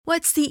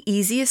What's the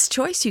easiest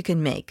choice you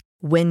can make?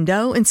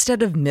 Window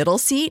instead of middle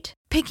seat?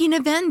 Picking a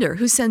vendor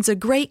who sends a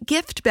great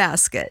gift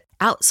basket?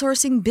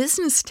 Outsourcing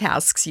business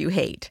tasks you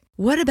hate?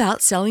 What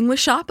about selling with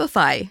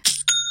Shopify?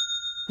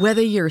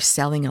 Whether you're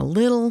selling a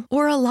little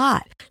or a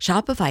lot,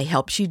 Shopify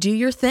helps you do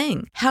your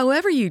thing,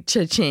 however you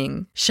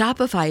cha-ching.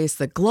 Shopify is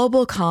the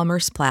global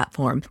commerce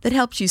platform that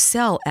helps you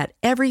sell at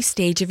every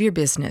stage of your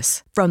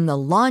business. From the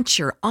launch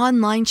your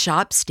online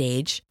shop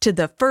stage to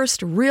the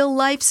first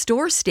real-life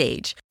store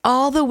stage,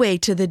 all the way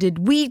to the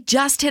did we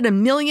just hit a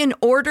million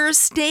orders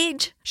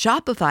stage.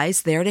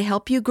 Shopify's there to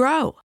help you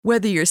grow.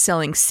 Whether you're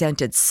selling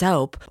scented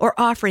soap or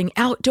offering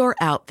outdoor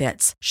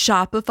outfits,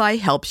 Shopify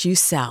helps you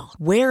sell.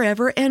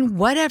 Wherever and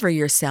whatever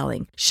you're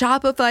selling,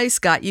 Shopify's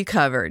got you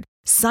covered.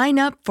 Sign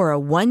up for a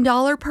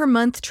 $1 per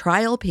month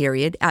trial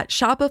period at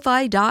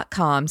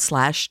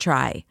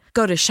shopify.com/try.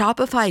 Go to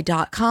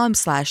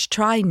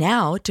shopify.com/try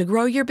now to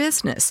grow your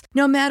business,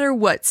 no matter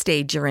what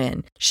stage you're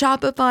in.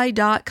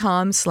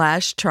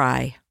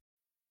 Shopify.com/try.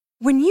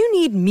 When you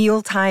need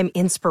mealtime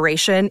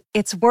inspiration,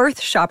 it's worth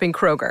shopping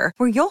Kroger,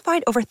 where you'll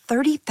find over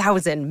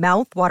 30,000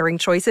 mouth-watering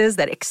choices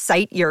that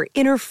excite your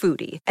inner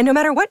foodie. And no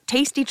matter what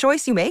tasty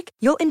choice you make,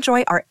 you'll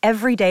enjoy our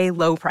everyday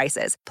low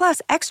prices,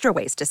 plus extra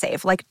ways to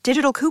save, like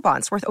digital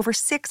coupons worth over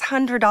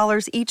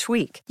 $600 each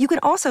week. You can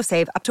also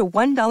save up to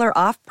 $1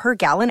 off per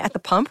gallon at the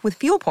pump with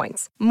fuel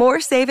points.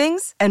 More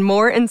savings and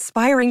more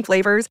inspiring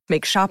flavors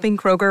make shopping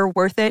Kroger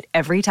worth it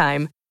every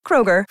time.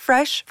 Kroger,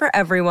 fresh for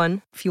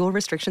everyone. Fuel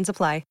restrictions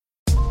apply.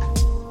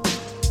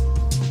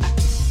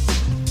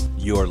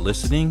 You're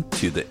listening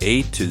to the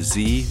A to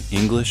Z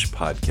English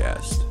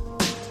Podcast.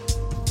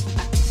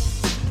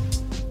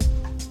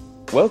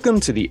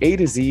 Welcome to the A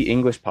to Z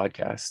English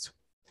Podcast.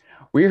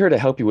 We're here to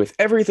help you with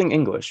everything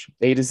English,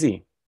 A to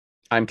Z.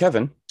 I'm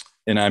Kevin.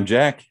 And I'm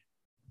Jack.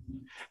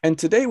 And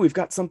today we've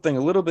got something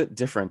a little bit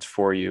different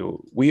for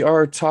you. We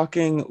are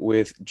talking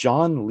with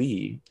John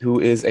Lee,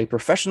 who is a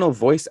professional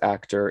voice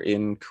actor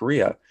in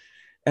Korea.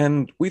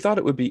 And we thought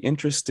it would be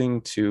interesting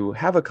to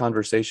have a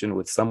conversation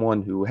with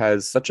someone who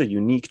has such a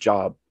unique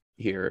job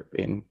here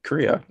in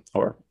Korea,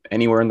 or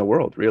anywhere in the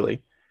world,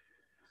 really.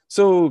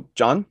 So,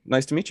 John,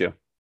 nice to meet you.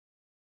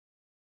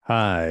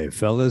 Hi,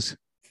 fellas.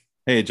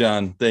 Hey,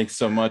 John. Thanks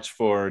so much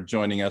for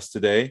joining us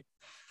today.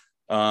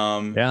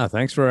 Yeah,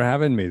 thanks for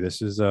having me.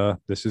 This is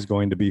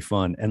going to be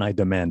fun, and I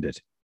demand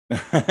it.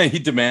 He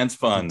demands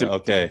fun.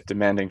 Okay.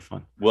 Demanding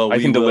fun. Well, I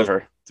can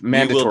deliver.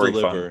 Mandatory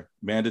fun.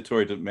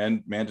 Mandatory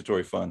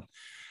fun.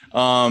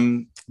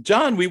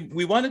 John,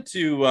 we wanted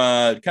to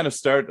kind of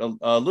start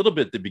a little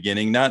bit at the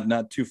beginning,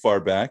 not too far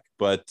back,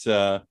 but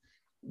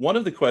one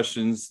of the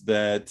questions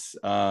that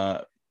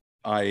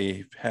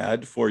I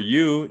had for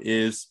you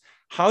is,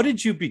 how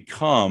did you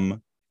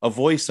become a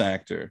voice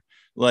actor?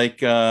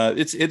 Like,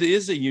 it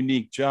is a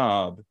unique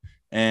job,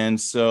 and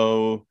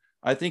so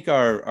I think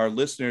our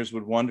listeners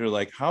would wonder,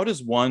 like, how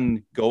does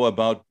one go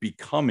about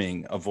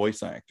becoming a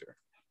voice actor?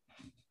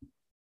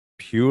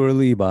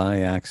 Purely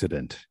by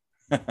accident.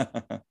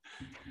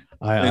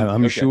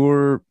 I'm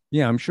sure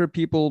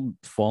people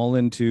fall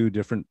into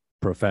different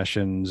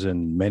professions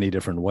in many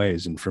different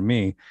ways. And for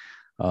me,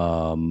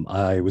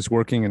 I was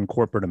working in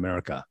corporate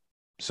America.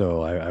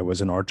 So I was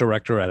an art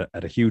director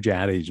at a huge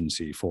ad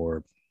agency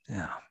for, I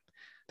think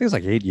it was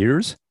like 8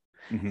 years.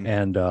 Mm-hmm.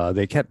 And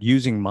they kept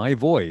using my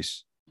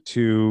voice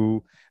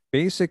to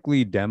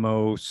basically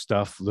demo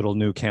stuff, little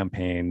new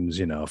campaigns,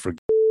 for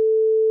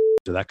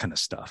that kind of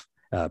stuff.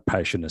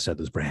 Probably shouldn't have said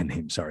those brand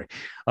names. Sorry.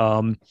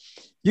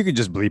 You can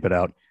just bleep it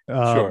out.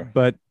 Sure.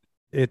 But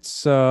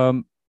it's,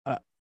 I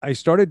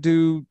started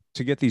to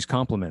get these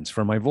compliments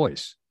for my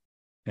voice,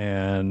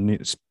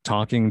 and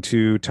talking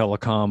to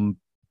telecom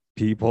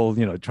people,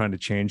 trying to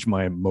change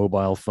my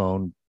mobile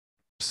phone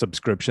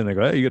subscription. They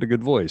go, "Hey, you got a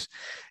good voice,"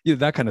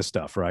 that kind of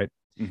stuff. Right.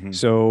 Mm-hmm.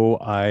 So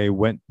I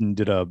went and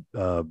did a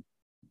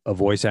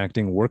voice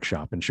acting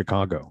workshop in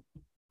Chicago,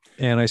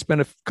 and I spent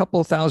a couple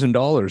of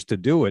 $1,000s to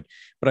do it.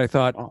 But I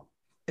thought,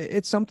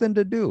 it's something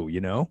to do,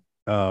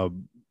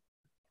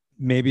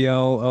 maybe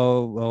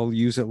I'll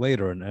use it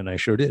later. And I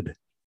sure did.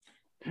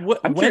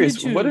 I'm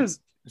curious, what is...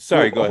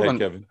 Sorry, go ahead,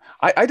 Kevin.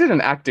 I did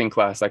an acting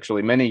class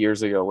actually many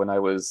years ago when I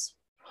was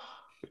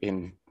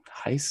in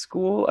high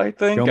school, I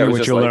think. Tell me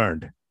what you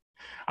learned.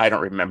 I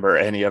don't remember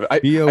any of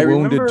it. Be a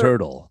wounded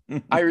turtle.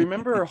 I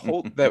remember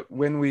that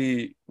when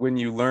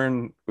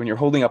you're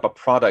holding up a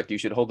product, you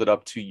should hold it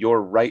up to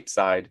your right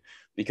side,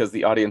 because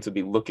the audience would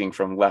be looking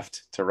from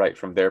left to right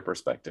from their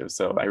perspective.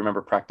 So I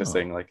remember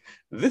practicing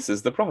this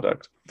is the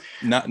product.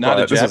 Not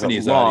a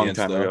Japanese audience,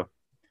 though. Ago.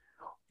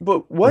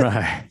 But what?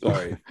 Right.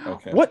 Sorry.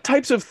 Okay. What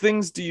types of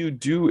things do you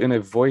do in a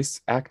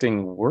voice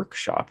acting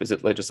workshop? Is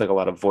it just like a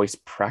lot of voice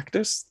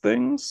practice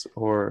things,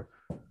 or?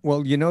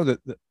 Well,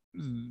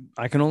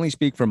 I can only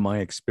speak from my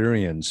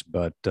experience,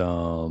 but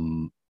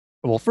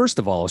first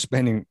of all, I was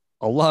spending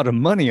a lot of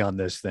money on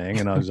this thing,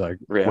 and I was like,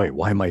 wait,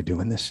 why am I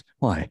doing this?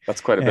 Why?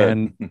 That's quite a bit.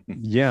 And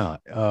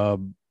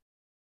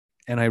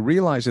and I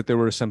realized that there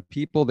were some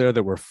people there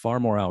that were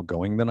far more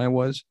outgoing than I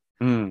was.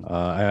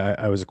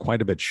 I was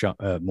quite a bit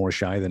more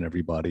shy than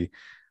everybody.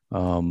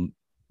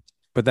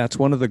 But that's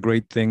one of the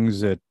great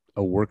things that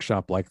a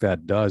workshop like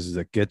that does, is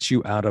it gets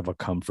you out of a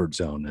comfort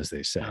zone, as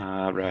they say.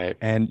 Right.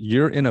 And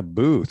you're in a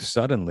booth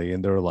suddenly,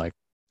 and there are like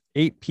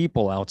 8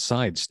 people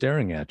outside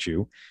staring at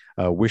you,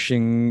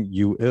 wishing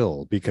you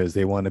ill because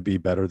they want to be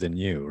better than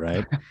you,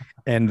 right?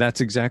 And that's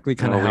exactly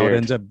kind of how it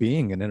ends up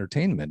being in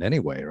entertainment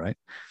anyway, right?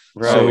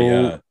 Right. So,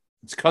 yeah,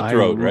 it's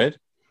cutthroat, right?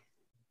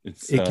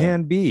 It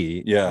can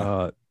be,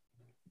 yeah.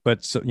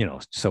 But so, you know,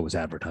 so is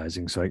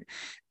advertising.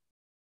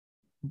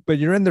 But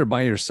you're in there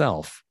by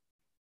yourself,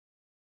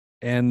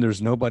 and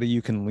there's nobody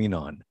you can lean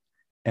on.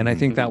 And I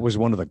think that was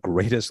one of the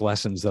greatest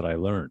lessons that I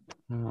learned.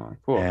 Oh,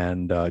 cool.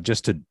 And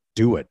just to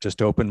do it,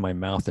 just open my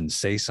mouth and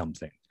say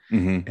something.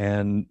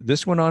 And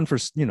this went on for,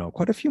 you know,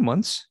 quite a few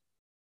months,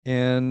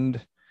 and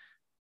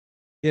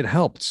it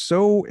helped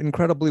so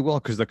incredibly well,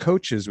 because the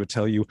coaches would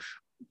tell you,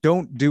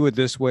 don't do it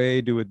this way,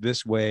 do it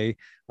this way.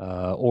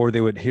 Or they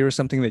would hear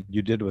something that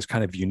you did was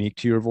kind of unique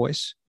to your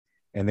voice,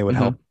 and they would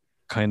help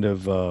kind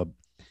of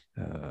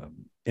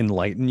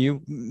enlighten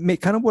you,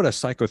 make kind of what a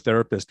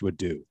psychotherapist would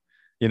do,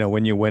 you know,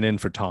 when you went in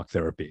for talk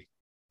therapy.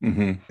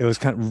 It was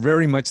kind of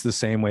very much the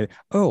same way.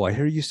 Oh, I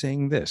hear you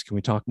saying this. Can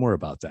we talk more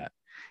about that?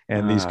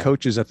 And these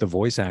coaches at the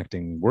voice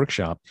acting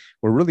workshop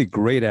were really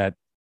great at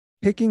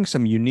picking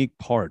some unique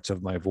parts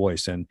of my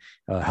voice and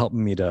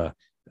helping me to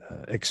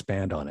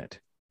expand on it.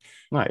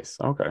 Nice.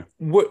 Okay.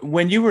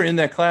 When you were in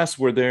that class,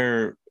 were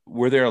there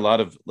a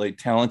lot of like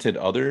talented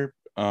other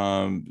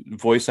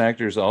voice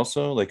actors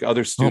also, like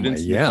other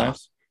students in the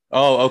class?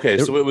 Oh, okay.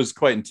 So it was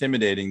quite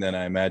intimidating then,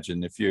 I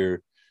imagine, if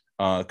you're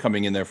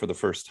coming in there for the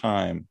first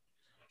time.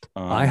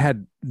 I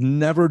had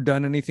never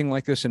done anything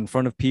like this in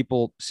front of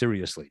people,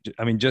 seriously.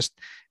 I mean, just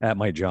at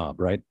my job,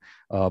 right?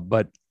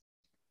 But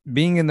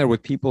being in there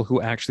with people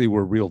who actually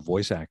were real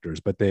voice actors,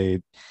 but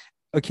they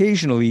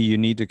occasionally you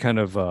need to kind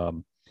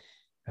of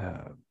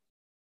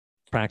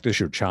practice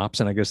your chops.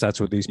 And I guess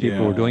that's what these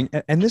people were doing.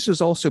 And this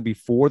was also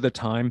before the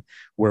time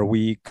where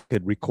we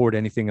could record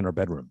anything in our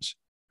bedrooms.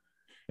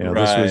 You know,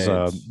 this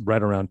was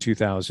right around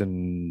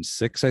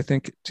 2006, I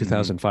think,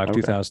 2005,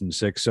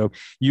 2006. So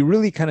you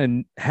really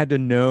kind of had to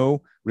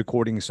know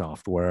recording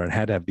software and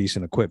had to have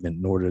decent equipment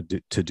in order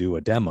to do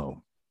a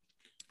demo.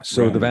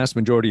 So the vast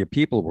majority of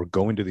people were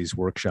going to these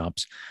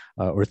workshops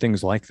or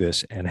things like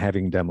this and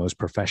having demos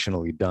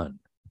professionally done.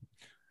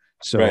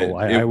 So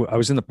I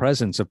was in the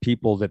presence of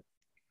people that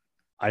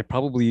I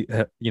probably,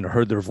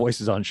 heard their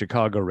voices on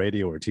Chicago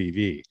radio or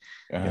TV.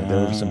 And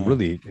there were some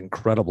really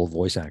incredible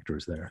voice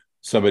actors there.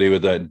 Somebody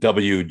with a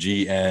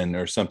WGN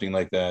or something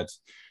like that.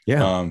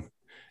 Yeah.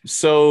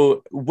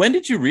 So when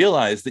did you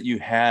realize that you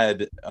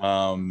had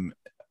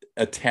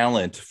a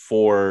talent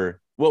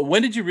for, well,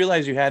 when did you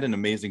realize you had an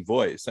amazing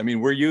voice? I mean,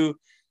 were you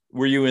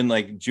in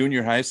like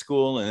junior high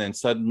school and then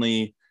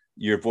suddenly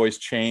your voice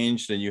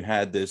changed and you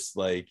had this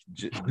like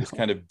this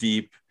kind of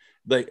deep,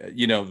 like,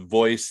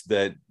 voice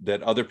that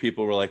other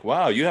people were like,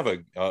 wow, you have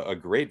a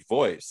great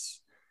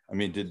voice. I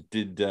mean,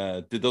 did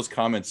those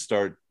comments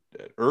start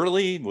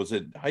early? Was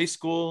it high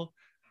school?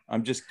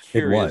 I'm just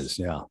curious. It was,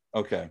 yeah.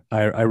 Okay.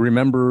 I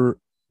remember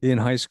in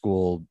high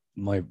school,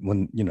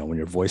 when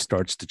your voice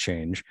starts to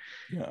change.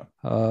 Yeah.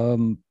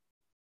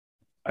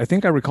 I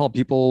think I recall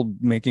people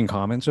making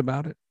comments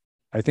about it.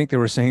 I think they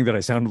were saying that I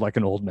sounded like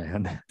an old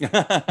man,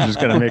 just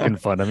kind of making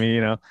fun of me,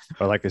 or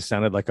like I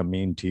sounded like a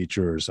mean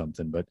teacher or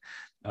something. But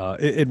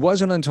it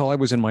wasn't until I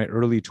was in my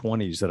early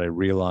 20s that I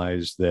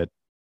realized that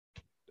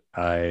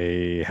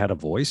I had a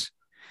voice.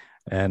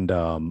 And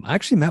I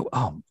actually met,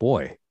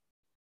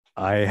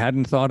 I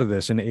hadn't thought of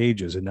this in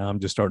ages, and now I'm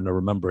just starting to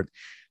remember it.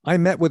 I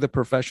met with a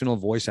professional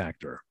voice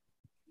actor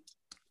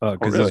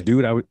because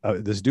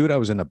this dude I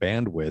was in a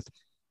band with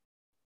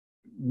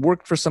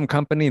worked for some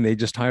company, and they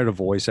just hired a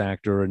voice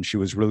actor, and she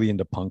was really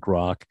into punk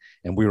rock,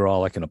 and we were all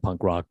like in a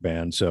punk rock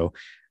band. So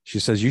she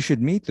says, you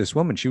should meet this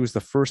woman. She was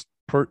the first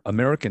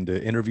American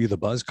to interview the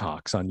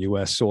Buzzcocks on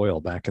U.S. soil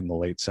back in the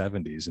late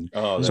 70s. And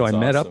so I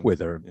met up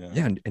with her.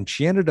 Yeah. And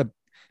she ended up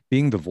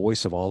being the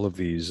voice of all of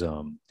these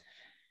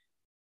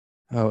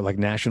like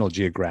National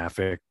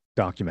Geographic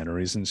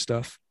documentaries and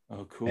stuff.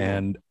 Oh, cool.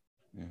 And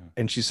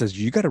she says,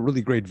 you got a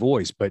really great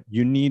voice, but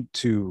you need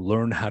to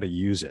learn how to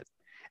use it.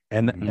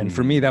 And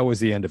for me, that was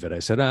the end of it. I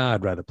said,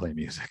 I'd rather play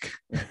music.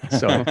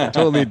 So I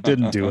totally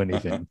didn't do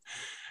anything.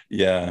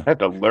 Yeah. I had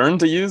to learn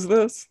to use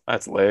this.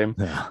 That's lame.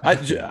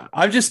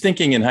 I'm just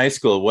thinking in high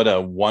school, what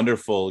a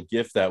wonderful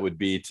gift that would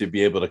be to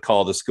be able to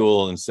call the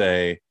school and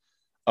say,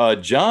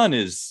 John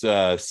is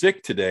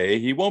sick today.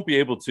 He won't be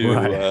able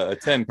to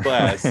attend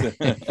class.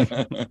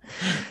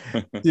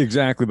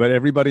 Exactly. But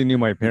everybody knew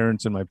my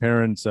parents, and my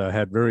parents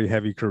had very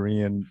heavy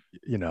Korean,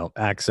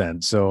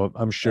 accents. So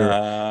I'm sure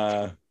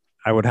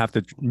I would have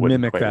to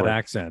mimic that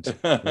accent.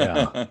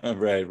 Yeah.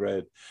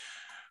 Right.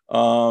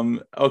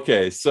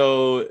 Okay.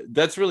 So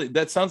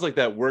that sounds like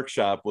that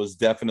workshop was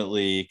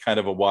definitely kind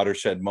of a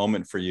watershed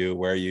moment for you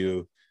where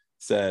you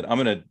said,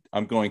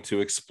 I'm going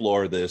to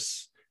explore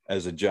this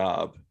as a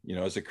job,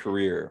 as a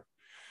career.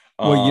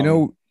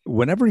 Well,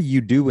 whenever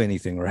you do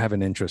anything or have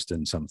an interest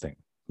in something,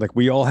 like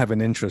we all have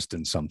an interest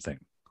in something,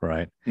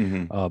 right?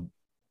 Mm-hmm.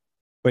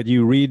 But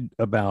you read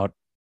about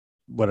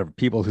whatever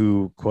people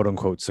who quote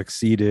unquote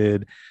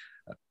succeeded.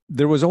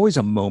 There was always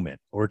a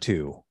moment or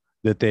two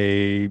that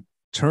they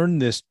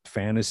turned this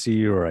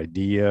fantasy or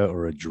idea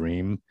or a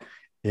dream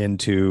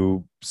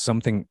into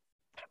something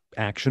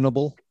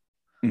actionable,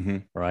 Mm-hmm.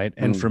 right?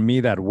 And for me,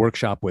 that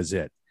workshop was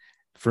it.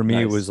 For me,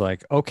 Nice. it was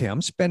like, okay,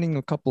 I'm spending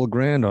a couple of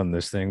grand on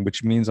this thing,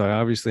 which means I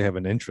obviously have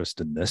an interest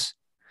in this.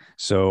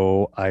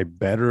 So I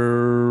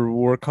better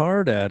work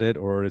hard at it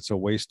or it's a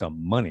waste of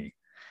money.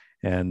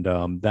 And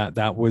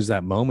that was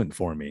that moment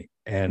for me.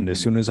 And as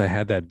soon as I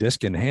had that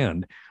disc in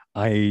hand,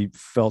 I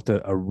felt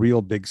a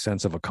real big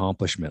sense of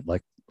accomplishment.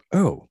 Like,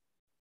 oh,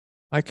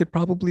 I could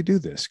probably do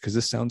this because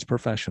this sounds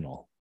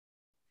professional.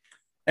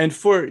 And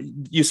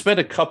you spent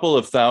a couple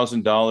of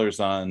 $1,000s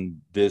on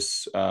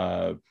this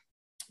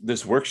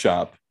this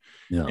workshop.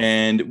 Yeah.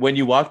 And when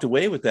you walked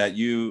away with that,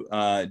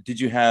 did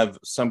you have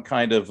some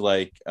kind of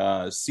like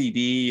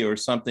CD or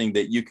something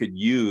that you could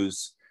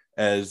use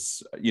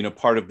as,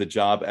 part of the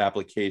job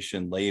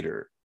application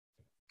later?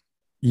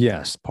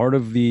 Yes, part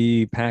of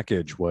the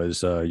package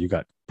was you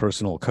got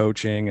personal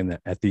coaching, and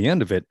at the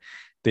end of it,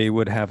 they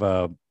would have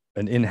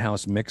an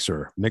in-house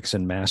mixer, mix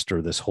and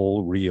master this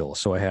whole reel.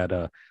 So I had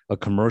a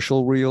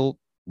commercial reel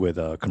with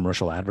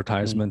commercial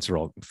advertisements, are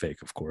all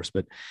fake, of course,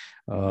 but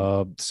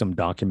some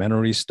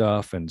documentary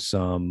stuff and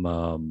some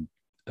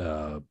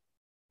what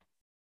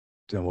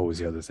was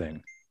the other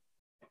thing?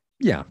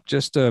 Yeah,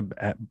 just a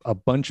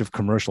bunch of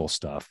commercial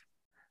stuff.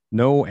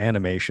 No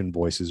animation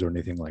voices or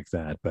anything like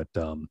that, but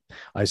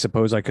I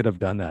suppose I could have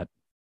done that,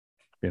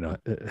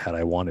 had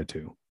I wanted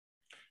to.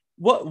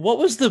 What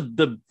was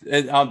the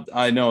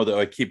I know that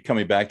I keep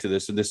coming back to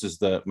this, and this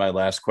is my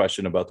last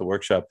question about the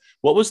workshop.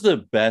 What was the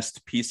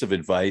best piece of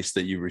advice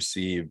that you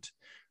received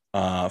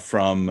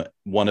from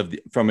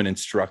an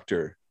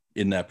instructor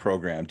in that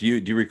program? Do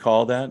you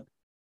recall that?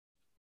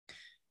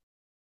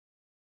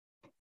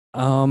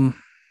 And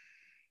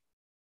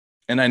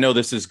I know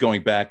this is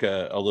going back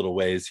a little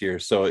ways here,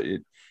 so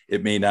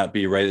it may not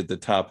be right at the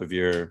top of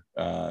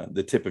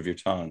the tip of your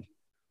tongue.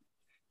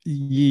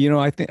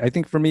 I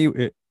think for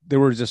me, there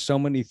were just so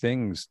many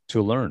things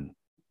to learn.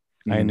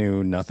 I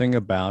knew nothing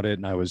about it,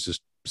 and I was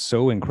just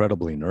so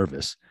incredibly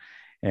nervous.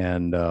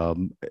 And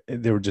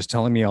they were just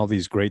telling me all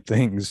these great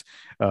things,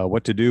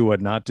 what to do, what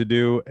not to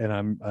do, and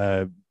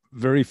I'm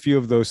very few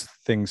of those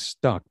things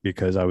stuck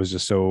because I was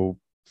just so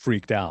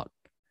freaked out,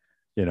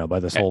 by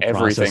this whole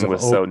process. Everything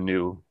was so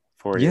new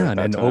for you. Yeah,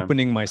 and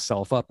opening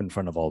myself up in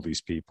front of all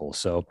these people.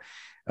 So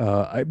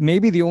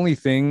maybe the only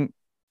thing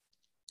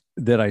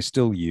that I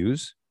still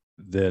use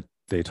that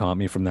they taught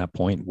me from that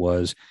point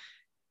was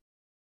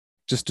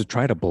just to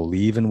try to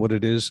believe in what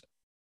it is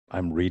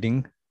I'm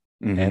reading.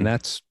 Mm-hmm. And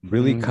that's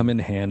really come in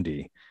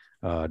handy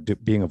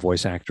being a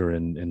voice actor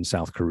in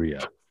South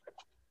Korea.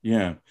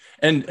 Yeah.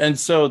 And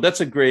so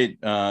that's a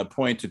great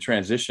point to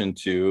transition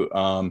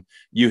to.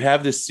 You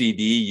have this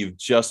CD, you've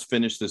just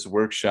finished this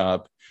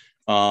workshop.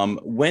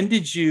 When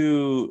did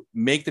you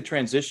make the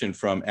transition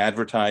from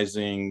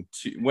advertising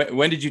to,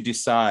 when did you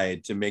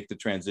decide to make the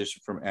transition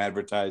from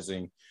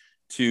advertising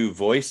to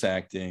voice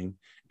acting?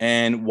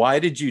 And why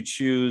did you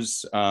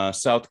choose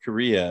South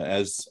Korea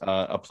as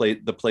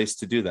the place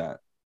to do that?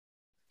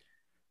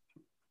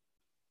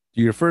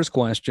 Your first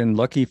question,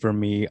 lucky for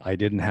me, I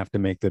didn't have to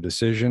make the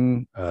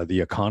decision.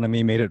 The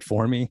economy made it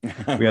for me.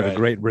 We had a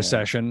great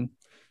recession,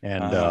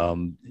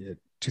 and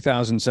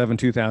 2007,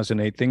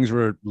 2008, things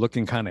were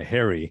looking kind of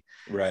hairy.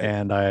 Right.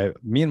 And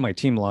me and my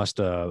team lost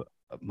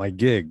my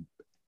gig.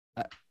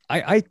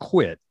 I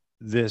quit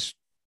this.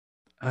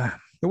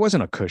 It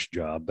wasn't a cush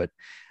job, but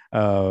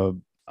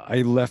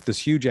I left this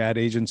huge ad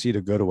agency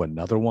to go to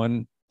another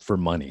one for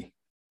money.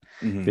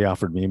 Mm-hmm. They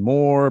offered me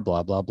more,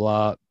 blah, blah,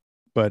 blah.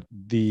 But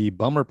the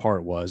bummer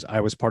part was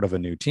I was part of a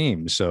new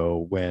team.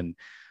 So when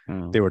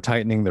they were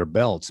tightening their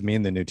belts, me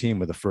and the new team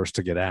were the first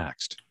to get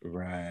axed.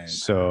 Right.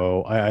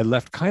 So I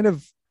left kind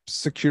of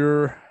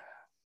secure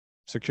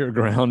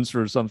grounds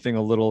for something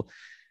a little,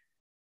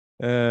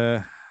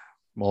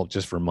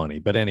 just for money.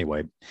 But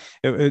anyway,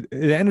 it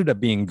ended up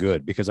being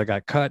good because I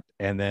got cut.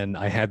 And then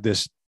I had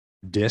this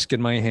disc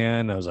in my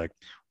hand. I was like,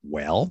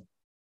 well,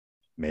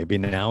 maybe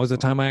now is the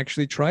time I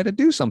actually try to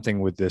do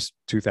something with this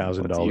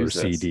 $2,000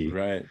 CD.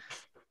 Right.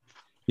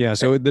 Yeah.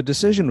 So the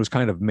decision was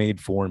kind of made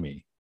for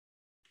me.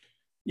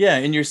 Yeah.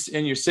 And you're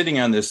sitting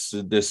on this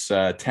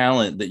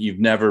talent that you've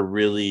never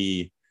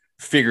really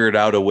figured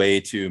out a way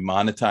to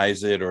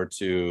monetize it or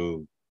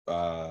to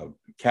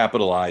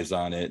capitalize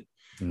on it.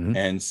 Mm-hmm.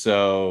 And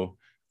so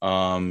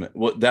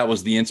that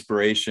was the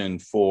inspiration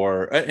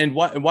for, and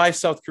why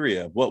South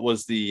Korea? What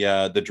was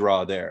the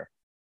draw there?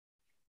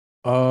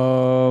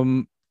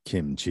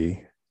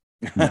 Kimchi.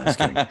 No,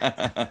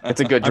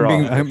 it's a good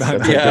draw.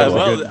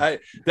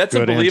 That's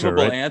a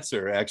believable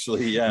answer,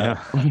 actually.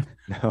 Yeah.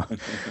 No.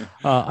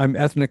 I'm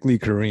ethnically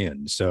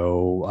Korean,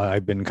 so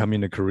I've been coming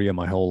to Korea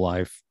my whole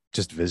life,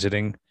 just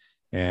visiting,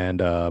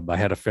 and I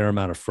had a fair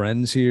amount of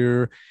friends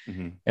here.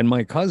 Mm-hmm. And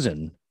my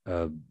cousin,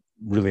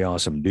 really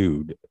awesome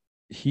dude,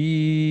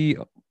 he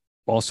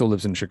also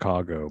lives in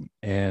Chicago,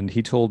 and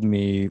he told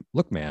me,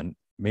 "Look, man,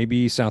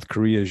 maybe South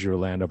Korea is your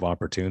land of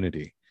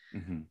opportunity.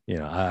 Mhm. You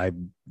know,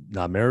 I'm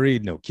not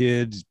married, no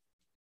kids,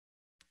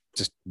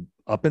 just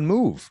up and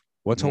move.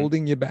 What's Mhm.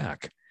 holding you back?"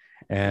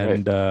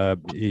 Right. And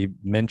he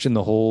mentioned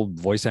the whole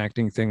voice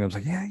acting thing. I was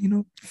like, yeah,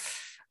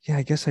 yeah,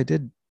 I guess I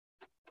did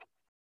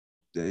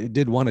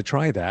want to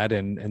try that.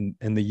 And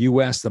in the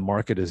US, the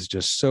market is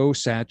just so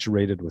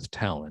saturated with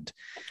talent.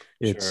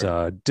 It's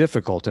Sure.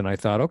 difficult. And I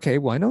thought, okay,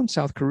 well, I know in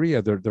South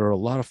Korea, there are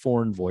a lot of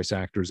foreign voice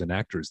actors and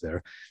actors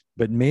there,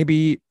 but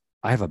maybe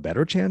I have a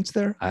better chance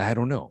there. I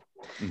don't know.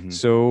 Mhm.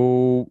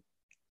 So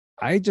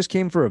I just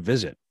came for a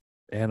visit,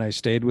 and I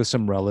stayed with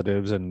some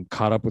relatives and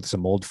caught up with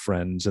some old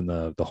friends in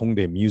the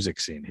Hongdae music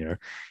scene here.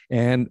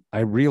 And I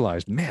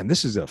realized, man,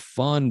 this is a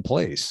fun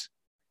place.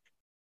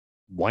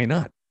 Why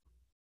not?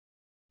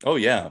 Oh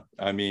yeah,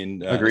 I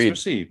mean, Agreed.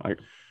 especially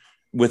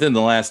within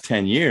the last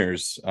 10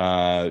 years,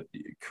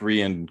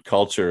 Korean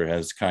culture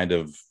has kind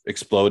of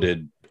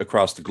exploded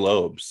across the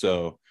globe.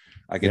 So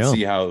I can Yeah.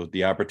 see how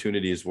the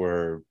opportunities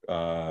were,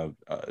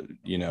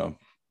 you know,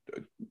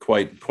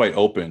 quite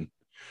open.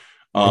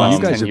 The And you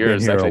last guys 10 Um, have been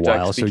years, here a actually, Jack,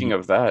 while. So speaking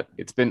of that,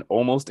 it's been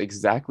almost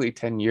exactly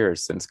 10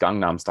 years since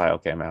Gangnam Style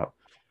came out.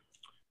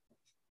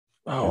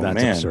 oh Yeah, that's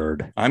man,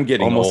 absurd. I'm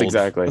getting almost old.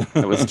 exactly.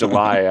 It was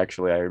July,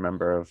 actually, I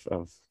remember,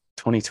 of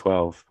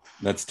 2012.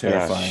 That's Yeah,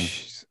 terrifying.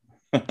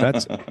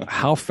 That's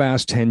how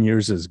fast 10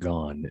 years has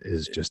gone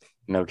is just,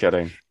 no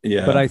kidding. but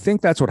Yeah. I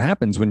think that's what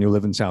happens when you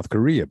live in South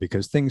Korea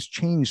because things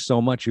change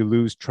so much, you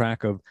lose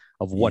track of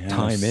what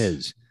time Yes.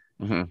 is.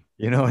 Hmm.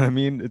 You know what I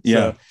mean?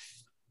 Yeah.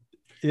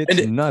 And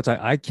It's nuts.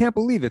 I can't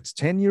believe it's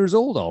 10 years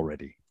old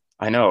already.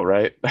 I know,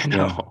 right? I yeah.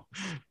 know.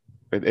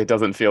 It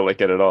doesn't feel like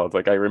it at all. It's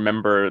like I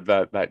remember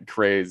that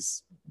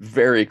craze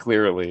very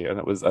clearly, and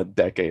it was a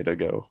decade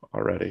ago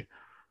already.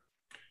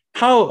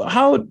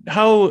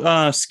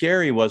 How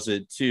scary was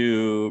it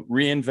to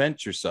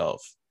reinvent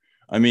yourself?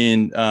 I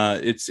mean,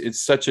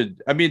 it's such a.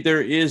 I mean,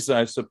 there is,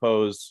 I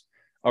suppose,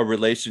 a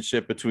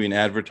relationship between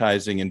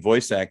advertising and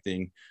voice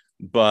acting,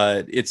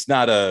 but it's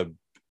not a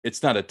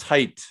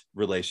tight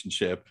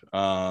relationship.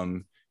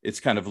 It's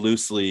kind of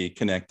loosely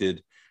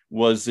connected.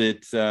 Was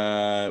it?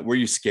 Were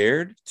you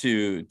scared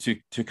to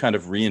kind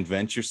of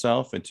reinvent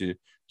yourself and to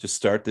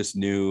start this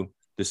new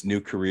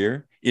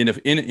career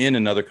in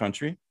another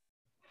country?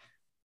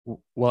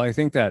 Well, I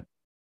think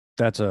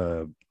that's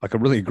a like a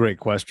really great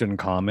question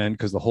comment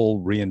because the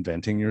whole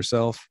reinventing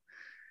yourself,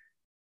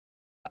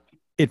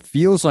 it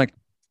feels like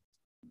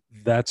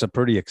that's a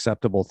pretty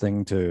acceptable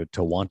thing to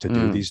want to do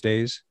Mm, these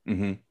days.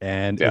 Mm-hmm.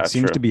 And it yeah,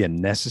 seems to true. be a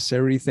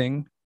necessary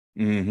thing.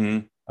 Mm-hmm.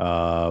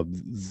 Uh,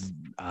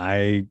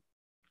 I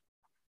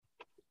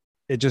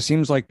it just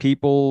seems like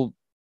people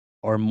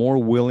are more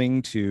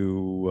willing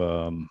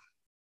to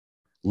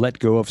let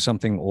go of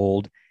something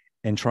old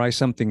and try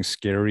something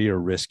scary or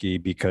risky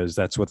because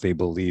that's what they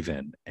believe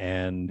in.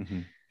 And Mm-hmm.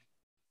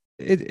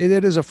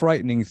 it is a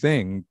frightening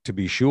thing to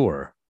be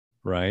sure,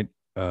 right?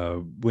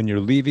 When you're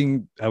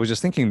leaving, I was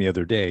just thinking the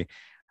other day,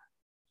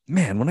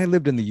 man, when I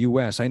lived in the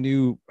US, I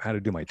knew how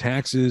to do my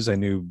taxes. I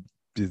knew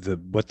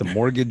what the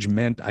mortgage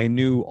meant. I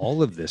knew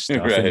all of this stuff.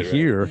 And Right,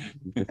 here,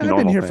 It's I've been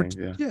normal here for,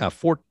 things, yeah.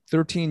 yeah,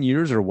 13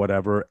 years or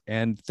whatever,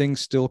 and things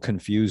still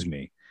confuse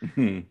me.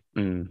 right.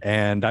 Mm.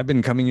 And I've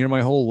been coming here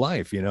my whole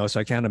life, so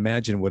I can't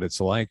imagine what it's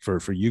like for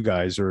you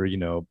guys or,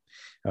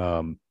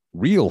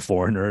 real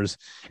foreigners,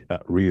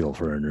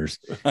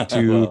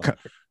 to Well,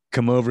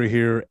 come over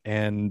here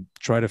and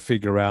try to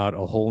figure out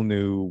a whole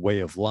new way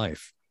of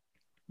life.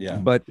 yeah.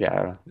 But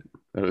Yeah,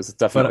 it was but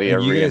definitely a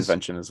you guys,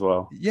 reinvention as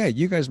well. yeah,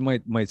 you guys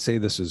might say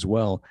this as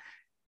well.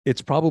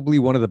 It's probably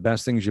one of the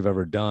best things you've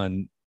ever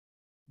done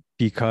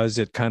because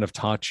it kind of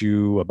taught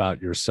you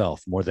about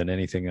yourself more than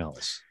anything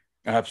else.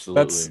 That's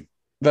Absolutely.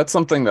 that's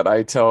something that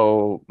I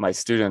tell my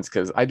students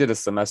because I did a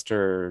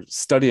semester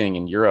studying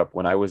in Europe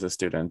when I was a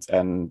student,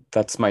 and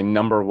that's my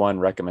number one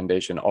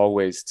recommendation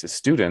always to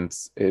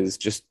students is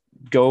just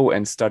go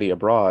and study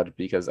abroad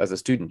because as a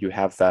student you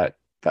have that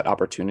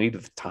opportunity,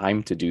 the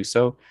time to do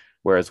so.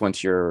 Whereas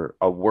once you're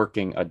a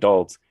working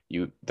adult,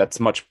 that's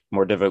much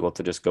more difficult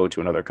to just go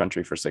to another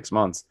country for 6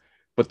 months.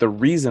 But the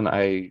reason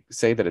I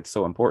say that it's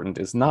so important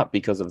is not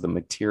because of the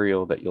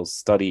material that you'll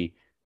study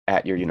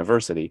at your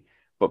university,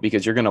 but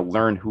because you're going to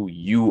learn who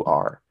you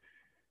are.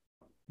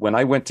 When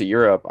I went to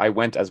Europe, I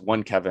went as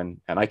one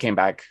Kevin and I came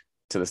back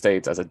to the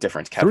States as a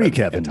different Three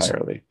Kevin Kevins.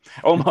 entirely.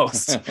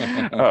 Almost.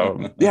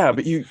 Yeah,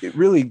 but you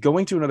really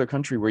going to another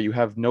country where you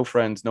have no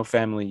friends, no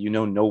family,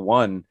 no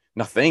one,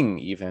 nothing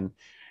even,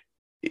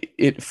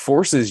 it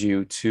forces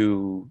you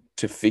to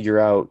figure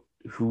out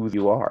who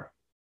you are.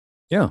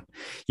 Yeah.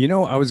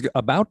 I was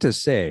about to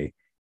say,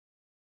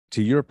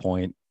 to your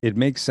point, it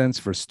makes sense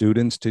for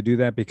students to do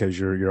that because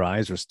your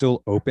eyes are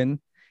still open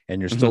and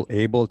you're Mhm. still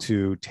able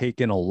to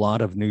take in a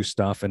lot of new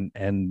stuff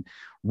and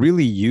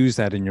really use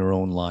that in your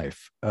own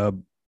life.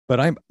 But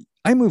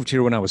I moved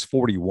here when I was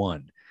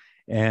 41,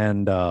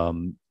 and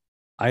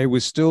I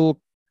was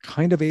still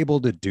kind of able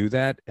to do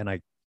that, and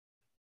I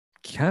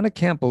kind of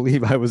can't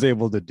believe I was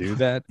able to do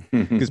that,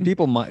 because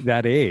people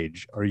that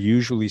age are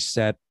usually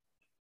set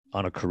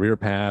on a career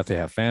path. They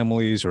have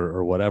families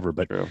or whatever.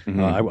 But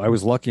I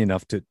was lucky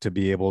enough to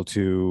be able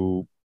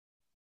to,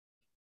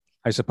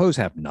 I suppose,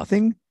 have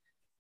nothing,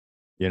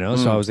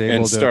 so I was able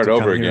and to start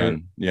over here.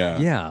 again. Yeah.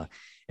 Yeah.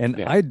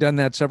 And I'd done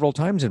that several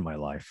times in my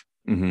life,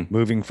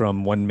 moving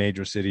from one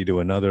major city to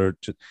another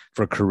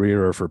for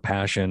career or for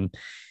passion.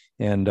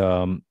 And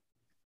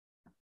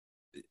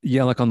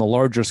like on the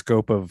larger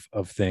scope of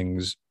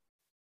things,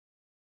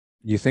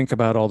 you think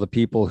about all the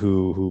people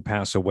who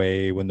pass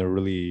away when they're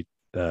really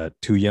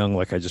too young.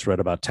 Like I just read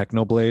about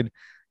Technoblade,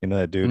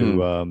 that dude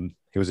who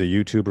he was a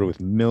YouTuber with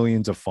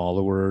millions of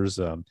followers.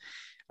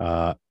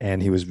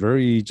 And he was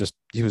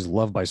he was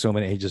loved by so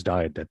many. He just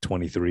died at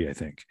 23, I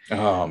think.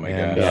 Oh my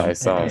God. Yeah, I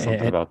saw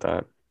something about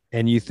that.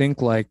 And you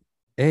think like,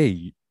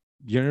 hey,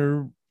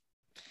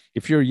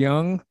 if you're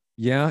young,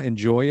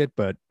 enjoy it,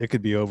 but it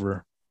could be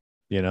over,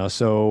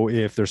 so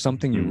if there's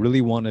something you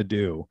really want to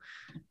do,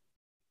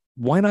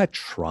 why not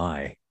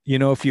try?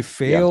 If you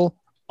fail,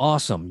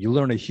 awesome. You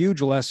learn a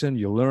huge lesson.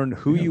 You learn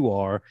who you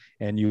are,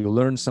 and you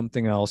learn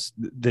something else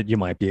that you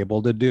might be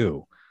able to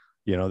do.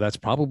 That's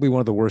probably one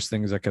of the worst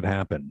things that could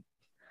happen.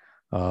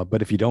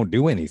 But if you don't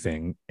do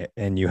anything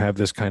and you have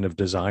this kind of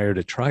desire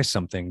to try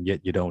something, yet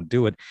you don't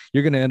do it,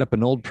 you're going to end up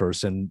an old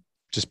person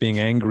just being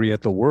angry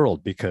at the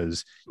world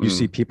because you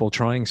see people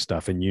trying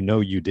stuff and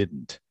you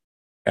didn't.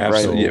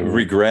 Absolutely. So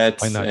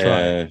regret. why not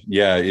try?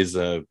 Is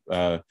a,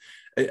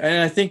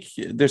 and I think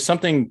there's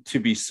something to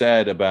be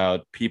said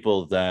about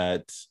people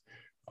that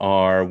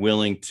are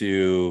willing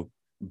to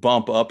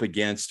bump up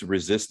against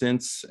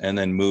resistance and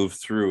then move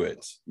through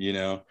it,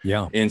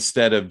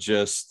 instead of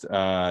just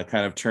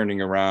kind of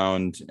turning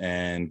around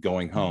and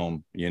going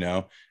home.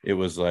 It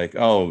was like,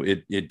 oh,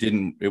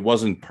 it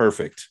wasn't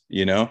perfect,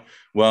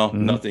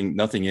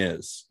 nothing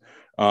is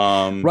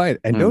right.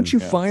 And don't you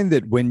find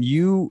that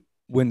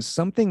when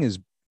something is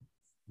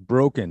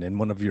broken in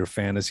one of your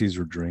fantasies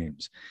or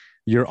dreams,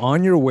 you're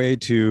on your way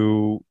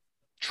to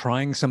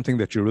trying something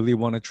that you really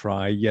want to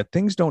try, yet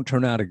things don't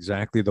turn out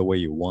exactly the way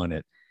you want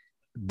it,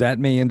 that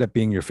may end up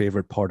being your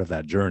favorite part of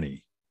that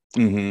journey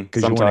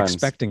because you weren't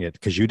expecting it,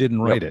 because you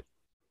didn't write it.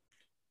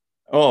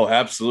 Oh,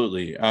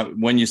 absolutely.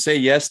 When you say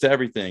yes to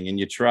everything and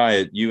you try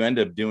it, you end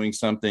up doing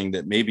something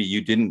that maybe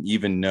you didn't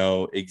even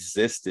know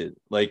existed.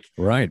 Like,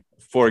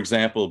 for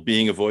example,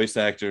 being a voice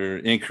actor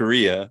in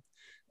Korea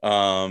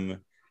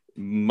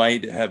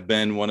might have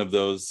been one of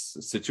those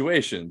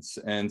situations.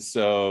 And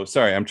so,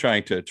 sorry, I'm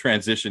trying to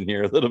transition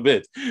here a little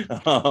bit.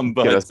 But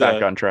get us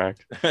back on track.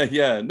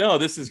 No,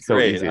 this is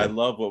great. So I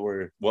love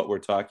what we're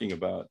talking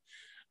about.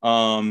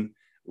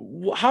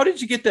 How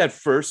did you get that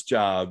first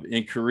job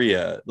in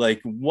Korea?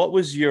 Like, what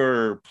was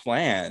your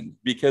plan?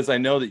 Because I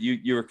know that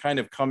you were kind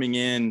of coming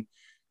in,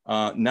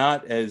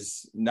 not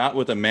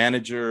with a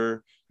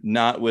manager,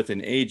 not with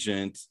an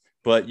agent,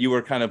 but you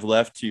were kind of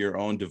left to your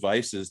own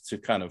devices to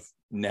kind of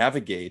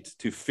navigate,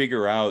 to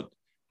figure out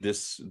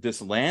this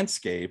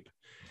landscape,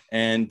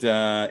 and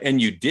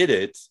you did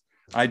it.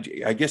 I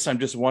guess I'm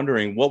just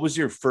wondering, what was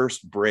your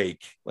first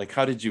break? Like,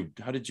 how did you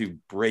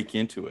break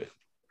into it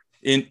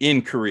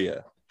in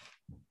Korea?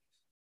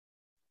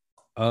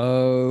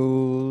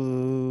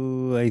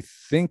 I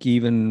think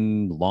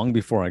even long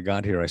before I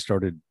got here, I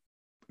started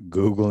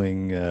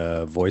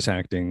Googling voice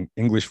acting,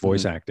 English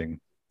voice acting,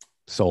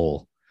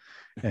 Seoul,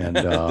 and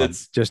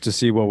just to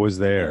see what was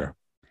there.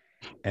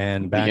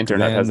 And back the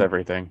internet then, has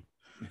everything.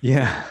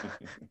 Yeah.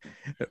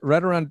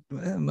 Right around,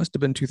 it must have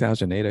been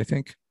 2008, I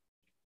think.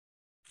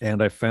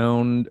 And I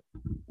found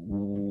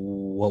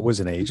what was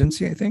an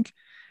agency, I think.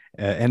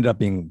 Ended up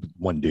being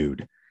one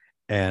dude.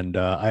 And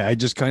I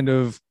just kind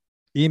of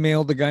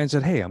emailed the guy and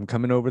said, hey, I'm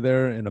coming over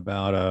there in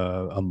about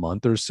a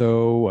month or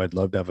so. I'd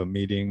love to have a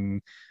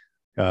meeting.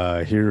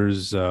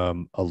 Here's a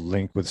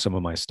link with some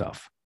of my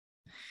stuff.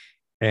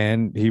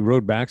 And he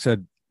wrote back,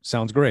 said,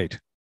 sounds great.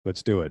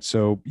 Let's do it.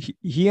 So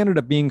he ended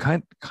up being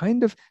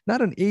kind of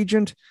not an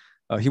agent.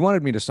 He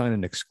wanted me to sign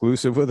an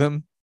exclusive with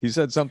him. He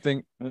said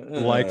something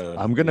like,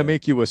 I'm going to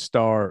make you a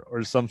star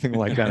or something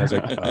like that. I was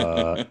like,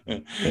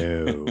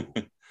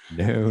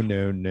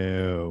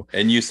 no.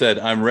 And you said,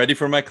 I'm ready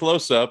for my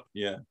close-up.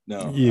 Yeah,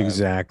 no.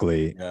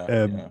 Exactly.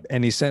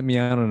 And he sent me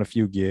out on a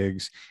few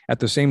gigs. At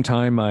the same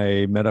time,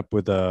 I met up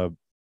with a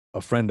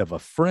friend of a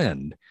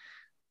friend,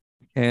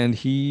 and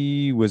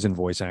he was in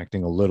voice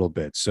acting a little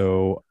bit.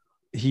 So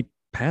he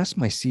passed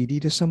my CD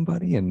to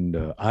somebody, and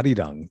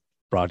Arirang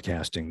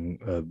Broadcasting,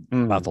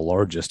 about the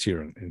largest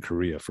here in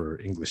Korea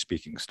for English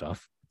speaking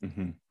stuff,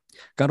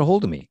 got a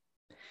hold of me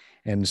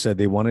and said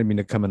they wanted me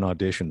to come and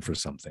audition for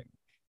something.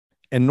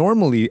 And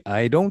normally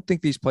I don't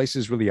think these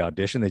places really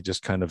audition. They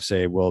just kind of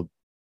say, well,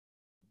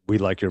 we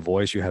like your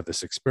voice. You have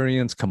this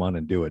experience, come on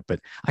and do it. But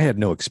I had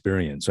no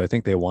experience. So I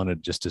think they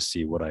wanted just to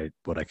see what I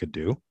could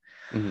do.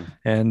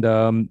 And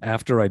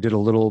after I did a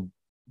little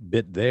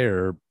bit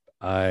there,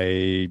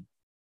 I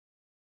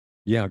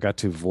got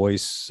to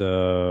voice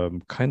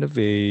kind of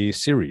a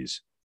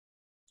series.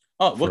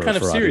 Oh, what kind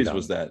of series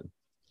was that?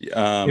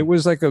 It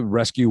was like a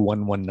Rescue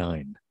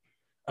 119.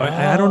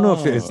 I don't know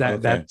if it's that.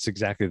 Okay. That's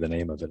exactly the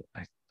name of it.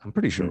 I'm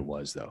pretty sure it Hmm.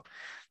 was though,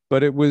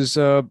 but it was.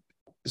 So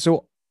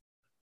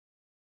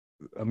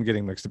I'm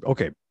getting mixed up.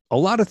 Okay, a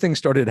lot of things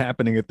started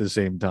happening at the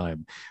same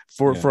time.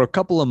 For a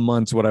couple of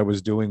months, what I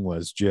was doing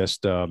was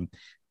just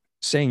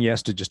saying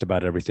yes to just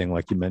about everything,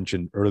 like you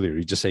mentioned earlier.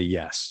 You just say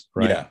yes,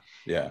 right? Yeah.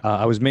 Yeah.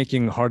 I was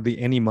making hardly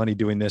any money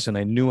doing this, and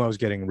I knew I was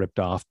getting ripped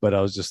off. But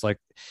I was just like,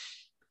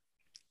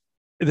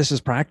 this is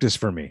practice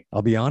for me.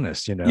 I'll be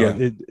honest.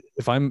 Yeah.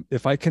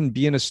 If I can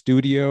be in a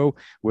studio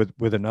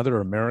with another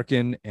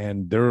American,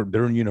 and they're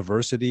in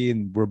university,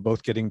 and we're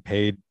both getting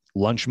paid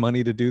lunch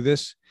money to do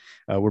this,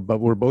 we're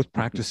both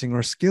practicing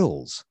our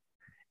skills,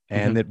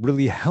 and it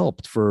really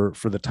helped for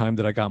the time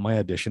that I got my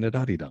audition at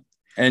Adidam.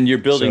 And you're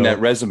building So- that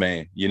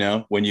resume,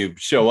 when you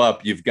show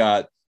up, you've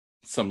got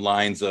some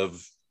lines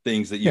of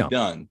things that you've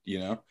done,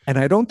 And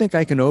I don't think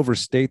I can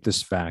overstate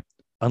this fact.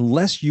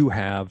 Unless you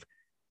have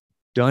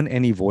done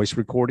any voice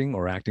recording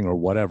or acting or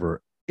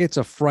whatever, it's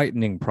a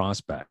frightening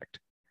prospect.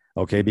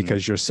 Okay.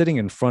 Because you're sitting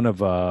in front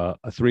of a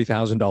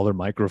 $3,000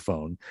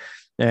 microphone,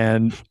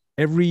 and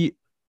every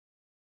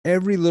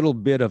little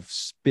bit of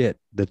spit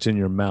that's in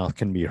your mouth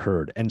can be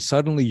heard. And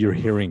suddenly you're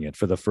hearing it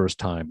for the first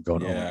time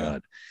going, oh my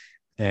God.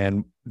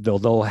 And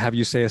they'll have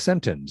you say a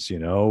sentence,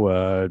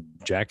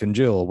 Jack and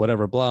Jill,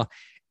 whatever, blah.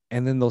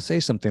 And then they'll say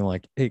something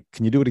like, hey,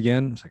 can you do it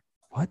again? It's like,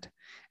 what?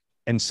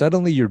 And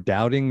suddenly you're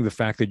doubting the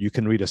fact that you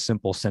can read a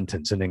simple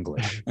sentence in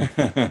English.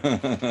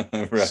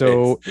 Right.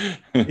 So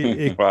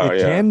it Wow,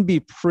 yeah. can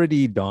be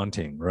pretty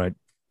daunting, right?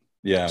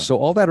 Yeah. So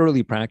all that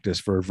early practice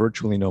for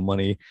virtually no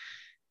money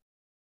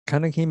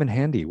kind of came in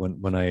handy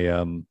when I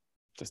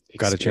Just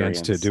got a chance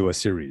to experience. do a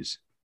series.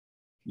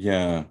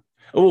 Yeah.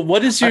 Well,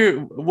 what is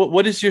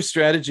your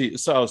strategy?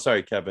 So,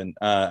 sorry, Kevin.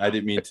 I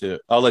didn't mean to.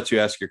 I'll let you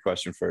ask your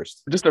question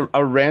first. Just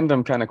a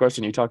random kind of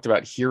question. You talked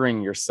about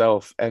hearing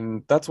yourself,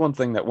 and that's one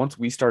thing that once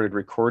we started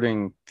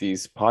recording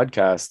these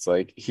podcasts,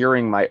 like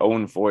hearing my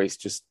own voice,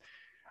 just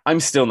I'm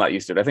still not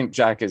used to it. I think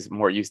Jack is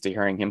more used to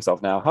hearing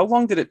himself now. How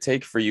long did it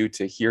take for you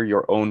to hear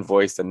your own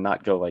voice and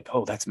not go like,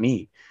 oh, that's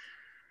me?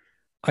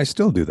 I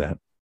still do that.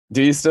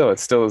 Do you still? It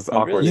still is Oh,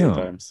 awkward really? Yeah.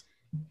 sometimes.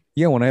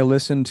 Yeah, when I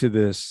listen to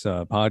this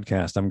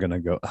podcast, I'm gonna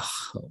go,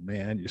 oh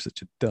man, you're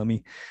such a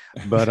dummy.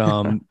 But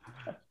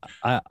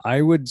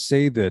I would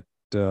say that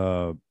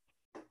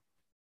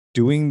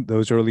doing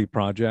those early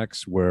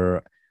projects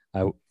where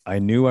I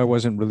knew I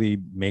wasn't really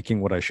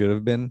making what I should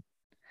have been,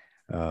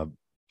 but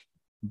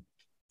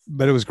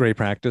it was great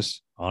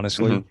practice,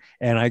 honestly. Mhm.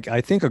 And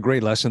I think a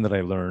great lesson that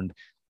I learned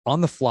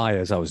on the fly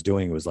as I was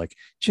doing it was like,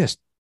 just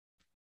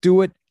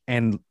do it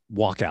and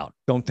walk out.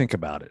 Don't think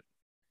about it.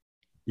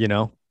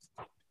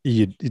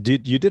 You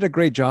did a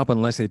great job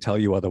unless they tell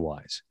you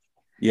otherwise.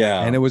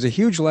 Yeah. And it was a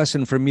huge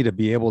lesson for me to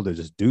be able to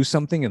just do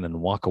something and then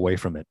walk away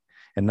from it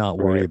and not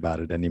worry Right. about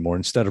it anymore,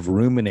 instead of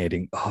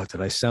ruminating. Oh,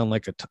 did I sound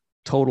like a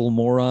total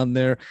moron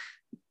there?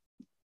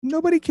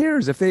 Nobody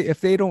cares. If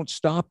they don't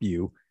stop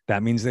you,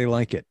 that means they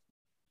like it,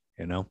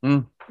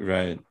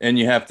 Right. And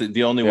you have to,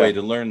 the only way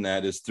to learn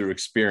that is through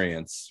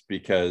experience,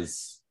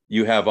 because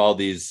you have all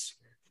these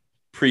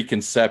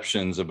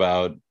preconceptions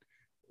about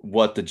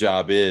what the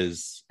job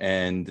is,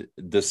 and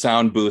the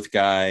sound booth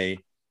guy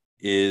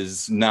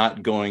is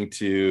not going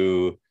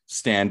to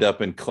stand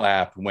up and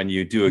clap when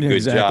you do a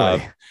good job.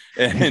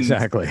 And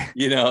Exactly.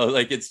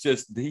 like, it's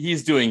just,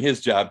 he's doing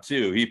his job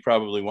too. He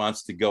probably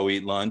wants to go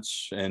eat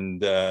lunch,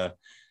 and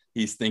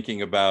he's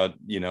thinking about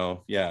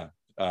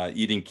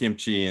eating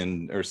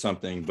kimchi or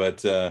something.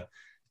 But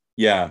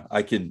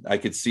I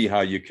could see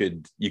how you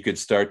could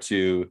start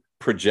to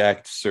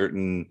project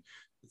certain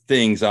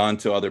things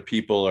onto other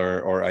people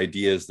or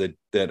ideas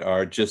that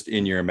are just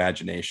in your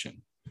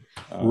imagination.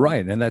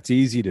 Right. And that's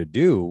easy to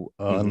do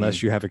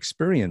unless you have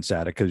experience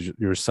at it, because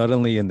you're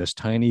suddenly in this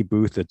tiny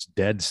booth that's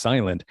dead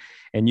silent,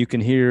 and you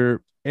can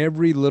hear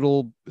every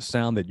little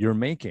sound that you're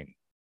making.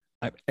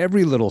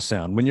 Every little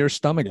sound. When your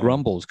stomach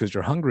grumbles because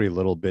you're hungry a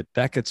little bit,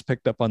 that gets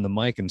picked up on the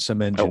mic, and some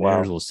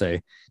engineers will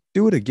say,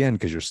 do it again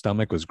because your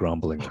stomach was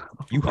grumbling.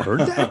 You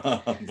heard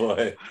that?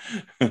 Boy.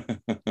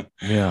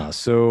 Yeah.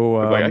 So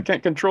Like, I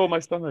can't control my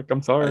stomach.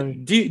 I'm sorry.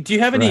 Do you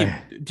have any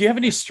Right. do you have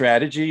any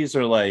strategies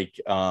or like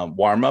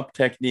warm-up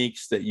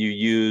techniques that you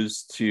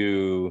use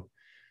to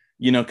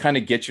kind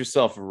of get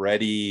yourself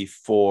ready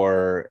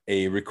for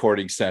a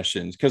recording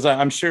session? Because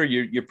I'm sure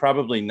you're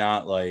probably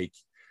not like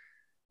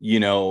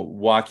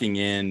walking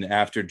in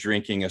after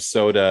drinking a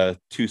soda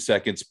 2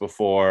 seconds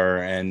before,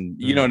 and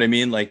you know what I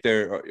mean, like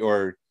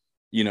or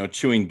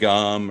chewing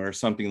gum or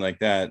something like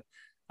that.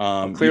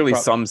 Clearly,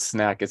 some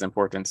snack is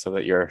important so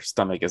that your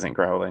stomach isn't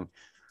growling.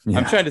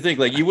 I'm trying to think,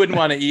 like, you wouldn't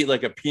want to eat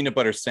like a peanut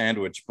butter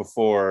sandwich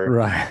before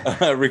Right.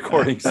 a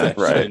recording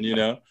session, Right.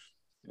 Yeah.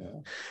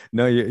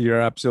 No, you're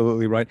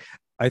absolutely right.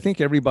 I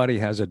think everybody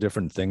has a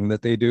different thing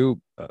that they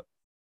do.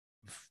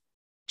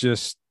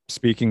 Just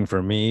speaking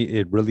for me,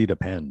 it really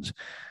depends.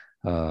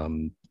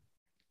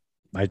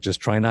 I just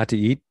try not to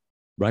eat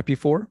right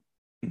before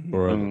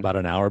or Mhm. about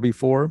an hour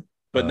before.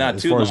 but not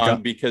as too far as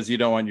long because you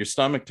don't want your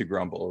stomach to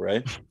grumble,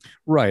 right?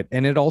 right.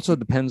 And it also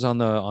depends on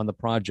the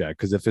project,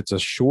 because if it's a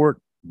short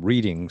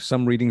reading,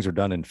 some readings are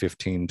done in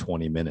 15,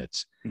 20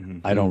 minutes.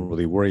 I don't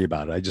really worry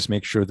about it. I just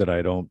make sure that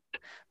I don't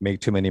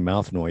make too many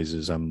mouth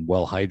noises. I'm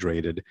well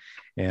hydrated,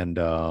 and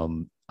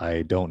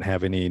I don't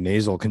have any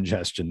nasal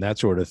congestion, that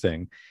sort of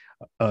thing.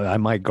 I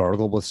might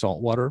gargle with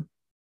salt water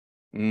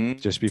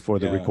just before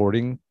the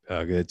recording.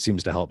 It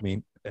seems to help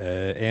me.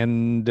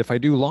 And if I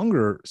do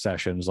longer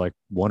sessions, like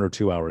 1 or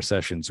 2 hour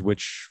sessions,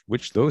 which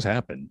those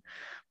happen,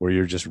 where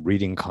you're just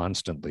reading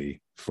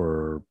constantly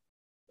for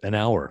an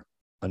hour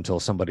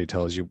until somebody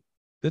tells you,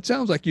 it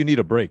sounds like you need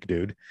a break,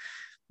 dude,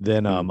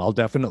 then I'll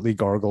definitely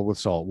gargle with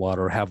salt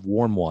water, have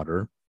warm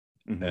water.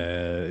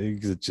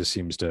 It just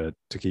seems to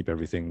keep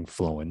everything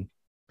flowing.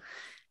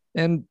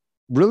 And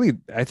really,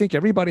 I think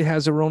everybody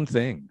has their own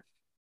thing.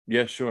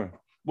 Yeah, sure.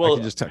 Well,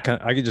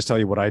 I can just tell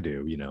you what I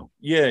do, you know.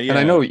 Yeah. And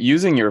I know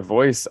using your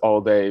voice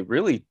all day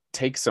really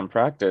takes some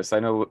practice.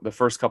 I know the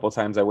first couple of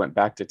times I went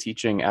back to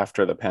teaching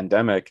after the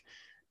pandemic,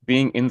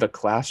 being in the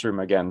classroom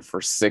again for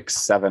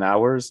 6-7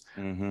 hours,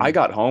 I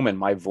got home and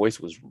my voice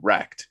was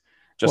wrecked.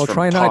 Just from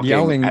try not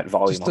yelling at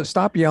volume. Just to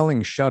stop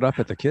yelling "shut up"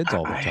 at the kids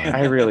all the time.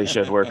 I really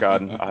should work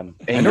on anger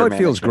I know it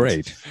feels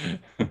great.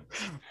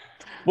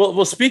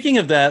 Well, speaking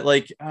of that,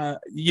 like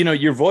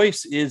your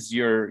voice is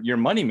your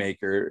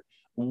moneymaker.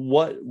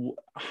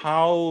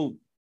 How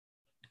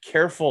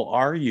careful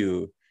are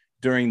you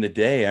during the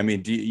day? I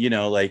mean, do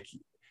like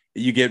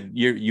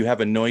you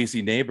have a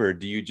noisy neighbor?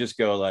 Do you just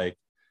go like,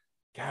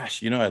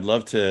 gosh, I'd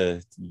love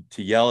to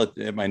yell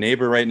at my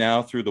neighbor right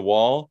now through the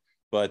wall,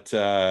 but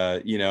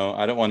I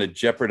don't want to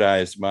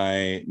jeopardize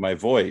my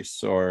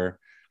voice, or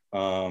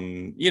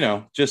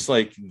just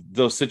like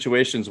those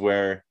situations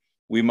where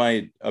we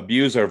might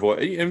abuse our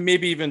voice, and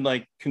maybe even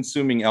like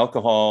consuming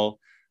alcohol,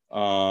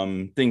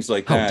 things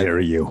like that. How dare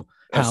you?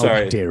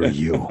 How dare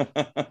you?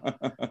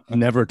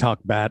 Never talk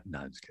bad. No,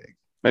 I'm just kidding.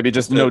 Maybe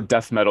just no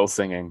death metal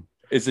singing.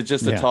 Is it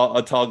just a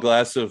tall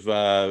glass of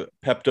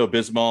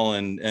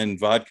Pepto-Bismol and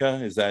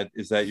vodka? Is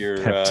that your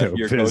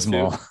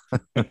go-to?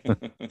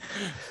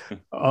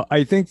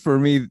 I think for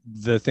me,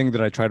 the thing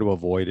that I try to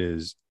avoid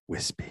is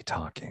wispy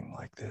talking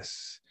like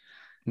this.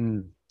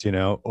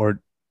 Or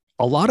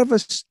a lot of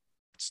us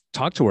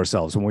talk to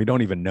ourselves when we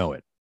don't even know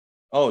it.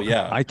 Oh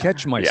yeah, I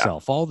catch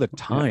myself all the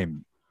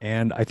time,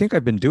 and I think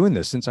I've been doing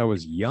this since I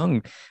was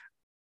young,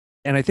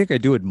 and I think I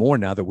do it more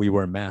now that we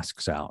wear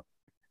masks out.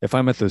 If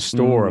I'm at the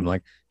store, I'm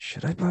like,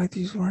 should I buy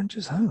these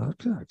oranges? Oh,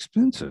 they're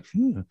expensive.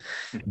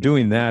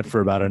 Doing that for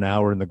about an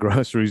hour in the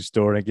grocery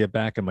store, and I get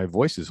back and my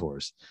voice is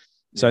hoarse.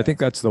 So I think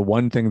that's the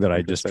one thing that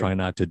I just try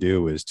not to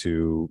do, is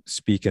to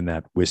speak in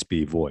that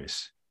wispy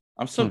voice.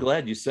 I'm so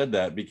glad you said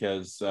that,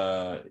 because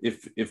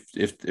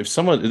if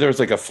someone, there was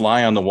like a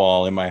fly on the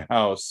wall in my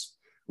house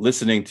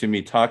listening to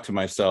me talk to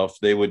myself,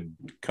 they would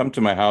come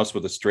to my house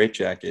with a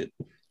straitjacket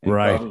and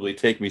probably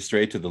take me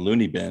straight to the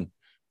loony bin.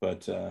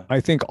 But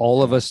I think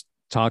all of us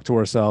talk to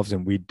ourselves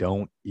and we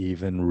don't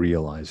even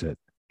realize it,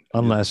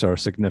 unless our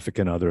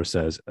significant other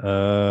says,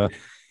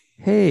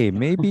 hey,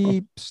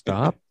 maybe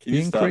stop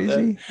being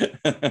crazy.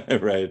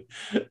 Right.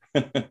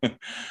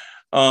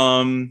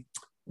 Well,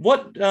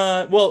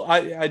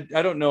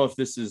 I don't know if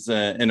this is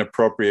an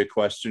appropriate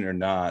question or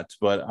not,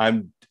 but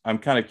I'm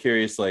kind of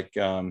curious, like,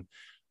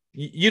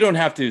 you don't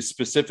have to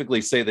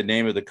specifically say the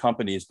name of the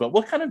companies, but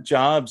what kind of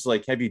jobs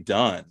have you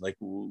done? Like,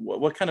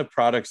 what kind of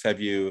products have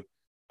you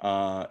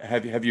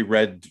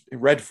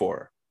read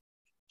for?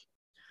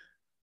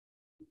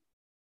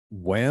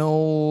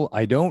 Well,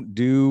 I don't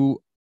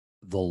do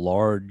the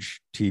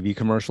large TV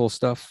commercial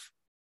stuff.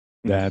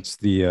 That's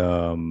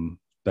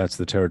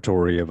the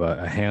territory of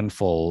a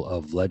handful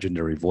of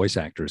legendary voice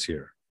actors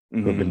here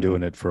who have been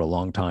doing it for a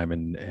long time,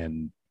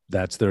 and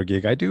that's their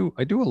gig. I do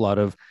a lot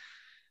of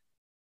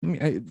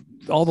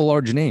all the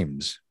large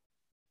names.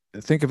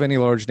 Think of any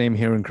large name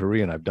here in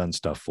Korea, and I've done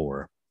stuff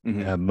for.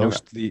 A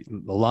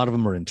lot of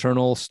them are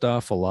internal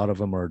stuff. A lot of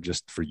them are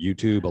just for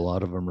YouTube. A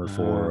lot of them are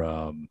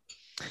for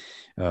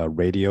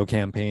radio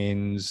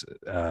campaigns.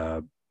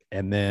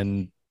 And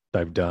then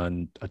I've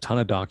done a ton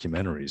of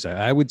documentaries.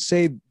 I would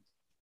say,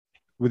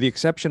 with the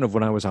exception of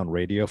when I was on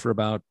radio for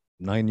about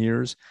 9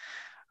 years,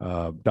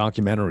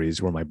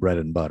 documentaries were my bread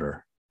and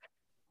butter.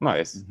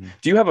 Nice.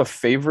 Do you have a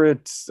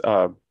favorite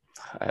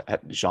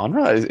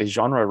genre? Is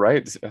genre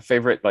right? A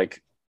favorite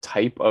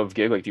type of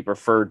gig? Like, do you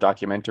prefer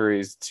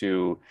documentaries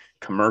to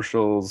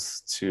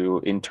commercials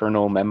to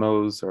internal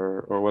memos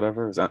or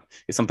whatever?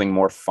 Is something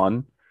more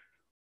fun?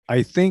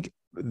 I think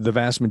the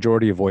vast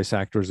majority of voice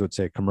actors would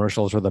say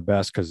commercials are the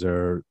best, because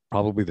they're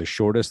probably the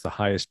shortest, the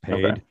highest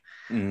paid,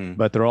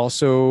 but they're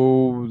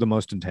also the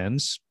most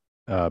intense,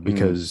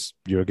 because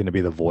you're going to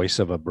be the voice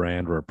of a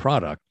brand or a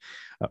product.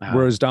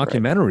 Whereas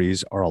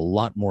documentaries are a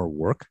lot more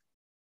work,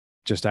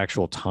 just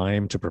actual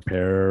time to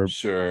prepare,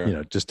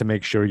 just to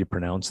make sure you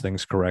pronounce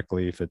things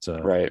correctly. If it's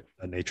a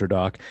nature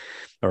doc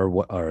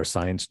or a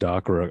science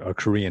doc, or a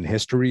Korean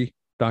history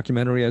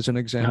documentary, as an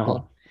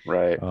example.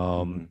 Right.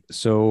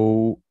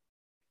 So,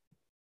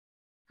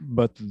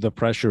 but the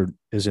pressure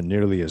isn't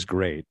nearly as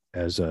great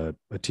as a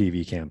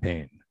TV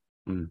campaign.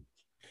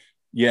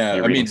 Yeah,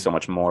 You're reading so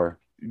much more.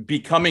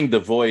 Becoming the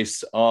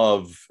voice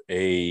of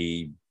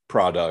a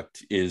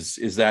product is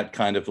that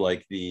kind of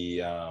like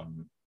the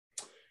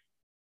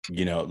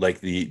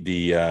like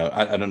the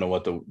I don't know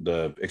what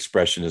the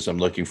expression is I'm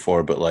looking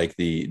for, but like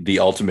the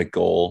ultimate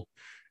goal,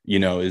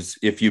 is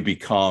if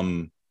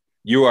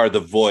you are the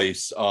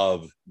voice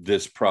of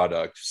this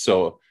product.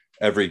 So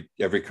every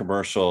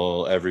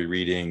commercial, every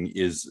reading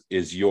is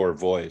your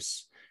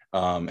voice.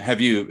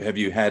 Have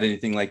you had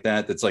anything like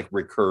that that's like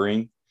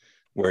recurring,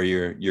 where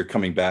you're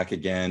coming back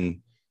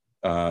again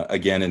and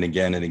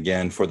again and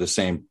again for the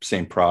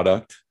same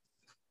product?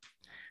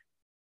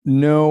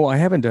 No, I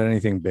haven't done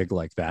anything big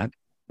like that.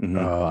 Mm-hmm.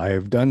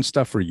 I've done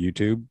stuff for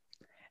YouTube,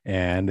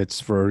 and it's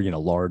for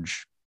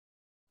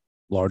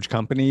large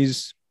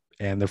companies,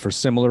 and they're for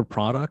similar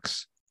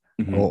products.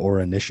 Mm-hmm. or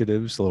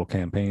initiatives, little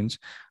campaigns.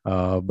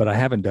 But I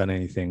haven't done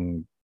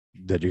anything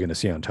that you're going to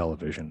see on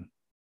television.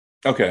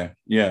 Okay.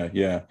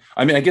 Yeah.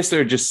 I mean, I guess there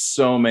are just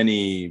so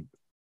many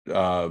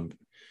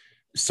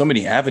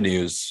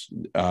avenues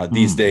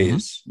these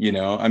days,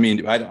 I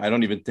mean, I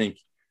don't even think,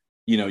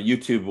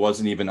 YouTube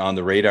wasn't even on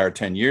the radar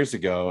 10 years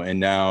ago.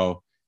 And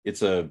now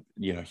it's a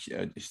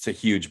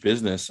huge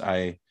business.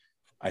 I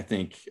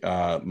think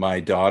my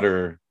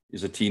daughter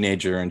is a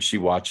teenager and she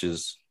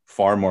watches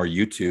far more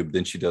YouTube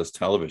than she does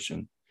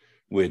television,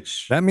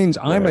 which that means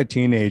I'm a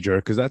teenager,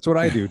 because that's what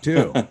I do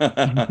too.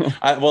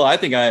 I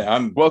think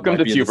I'm welcome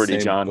to puberty,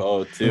 John.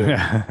 Too.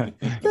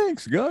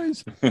 Thanks,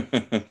 guys.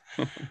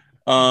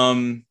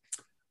 I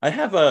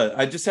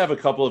just have a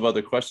couple of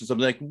other questions. I'm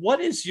like,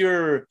 what is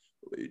your,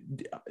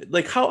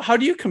 like, how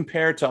do you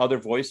compare to other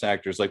voice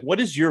actors? Like,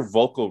 what is your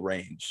vocal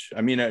range?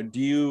 I mean,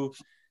 do you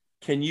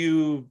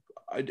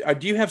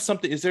have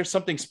something, is there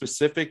something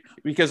specific?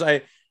 Because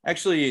I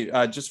actually,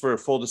 just for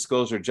full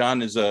disclosure,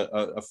 John is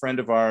a friend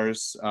of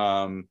ours,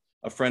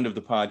 a friend of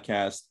the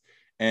podcast.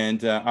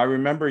 And I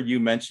remember you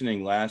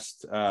mentioning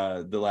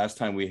the last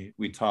time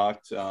we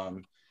talked,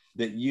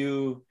 that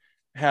you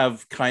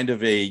have kind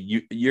of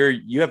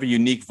you have a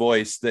unique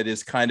voice that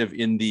is kind of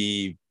in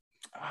the,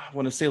 I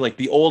want to say like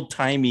the old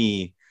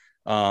timey,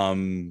 well,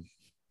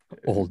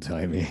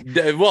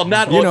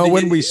 not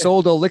when we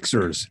sold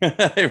elixirs.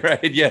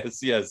 Right.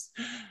 Yes.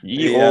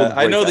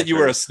 I know that you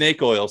were a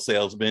snake oil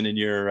salesman in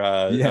your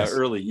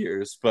early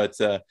years, but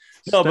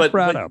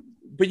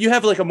but you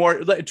have like a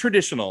more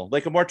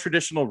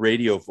traditional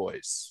radio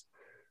voice.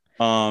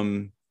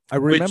 I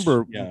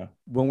remember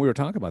when we were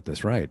talking about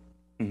this, right?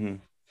 Mm-hmm.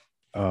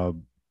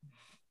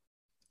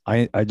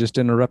 I just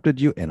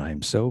interrupted you, and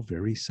I'm so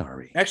very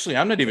sorry. Actually,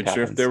 I'm not even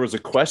sure if there was a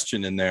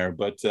question in there,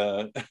 but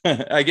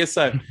I guess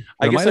there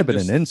might have been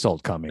an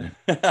insult coming.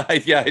 I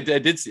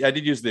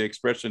did use the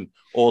expression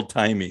old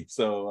timey.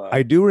 So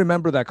I do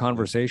remember that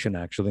conversation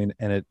actually,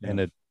 and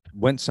it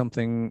went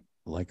something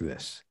like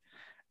this.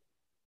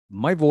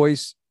 My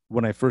voice,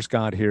 when I first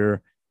got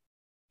here,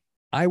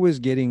 I was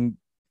getting,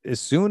 as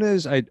soon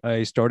as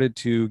I started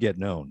to get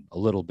known a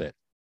little bit,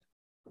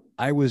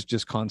 I was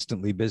just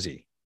constantly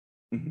busy.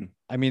 Mm-hmm.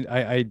 I mean,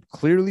 I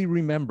clearly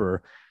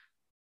remember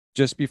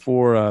just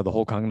before the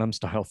whole Gangnam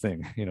Style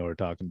thing, we're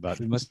talking about,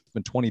 it must have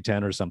been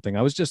 2010 or something.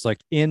 I was just like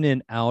in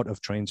and out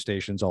of train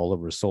stations all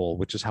over Seoul,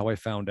 which is how I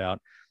found out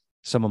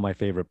some of my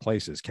favorite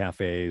places,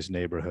 cafes,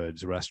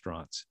 neighborhoods,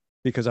 restaurants,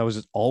 because I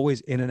was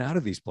always in and out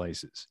of these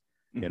places,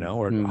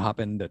 or hop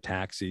into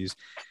taxis.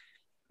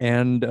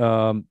 And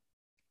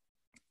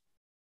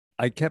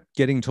I kept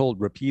getting told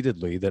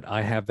repeatedly that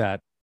I have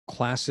that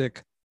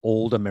classic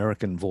old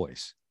American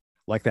voice,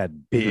 like that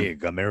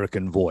big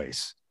American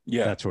voice,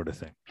 that sort of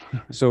thing.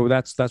 So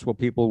that's what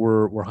people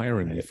were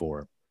hiring me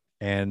for.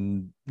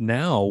 And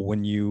now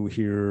when you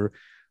hear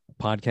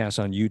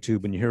podcasts on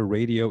YouTube and you hear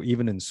radio,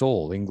 even in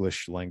Seoul,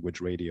 English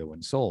language radio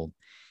in Seoul,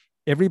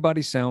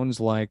 everybody sounds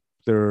like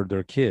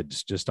they're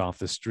kids just off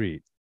the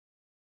street.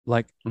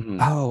 Like,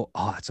 oh,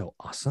 that's so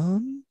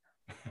awesome.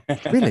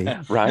 Really?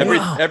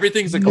 Right.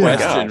 Everything's a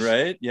question,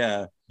 right?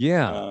 Yeah.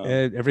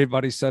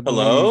 Everybody said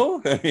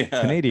hello.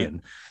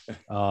 Canadian.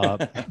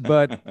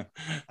 But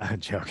I'm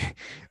joking.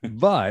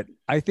 But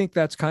I think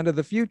that's kind of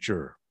the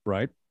future,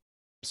 right?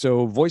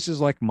 So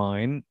voices like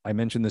mine, I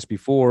mentioned this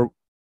before,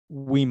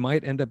 we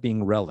might end up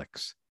being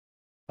relics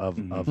of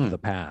the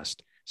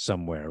past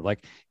somewhere.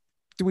 Like,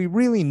 do we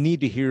really need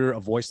to hear a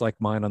voice like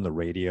mine on the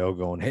radio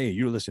going, hey,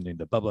 you're listening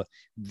to blah, blah,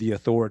 the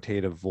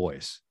authoritative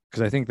voice?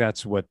 Because I think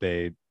that's what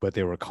they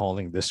were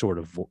calling this sort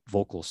of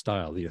vocal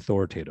style, the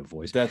authoritative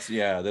voice. That's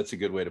a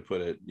good way to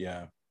put it.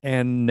 Yeah.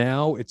 And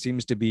now it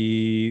seems to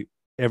be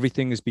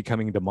everything is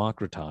becoming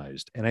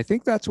democratized. And I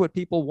think that's what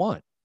people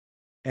want.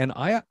 And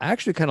I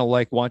actually kind of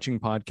like watching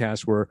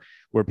podcasts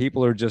where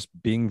people are just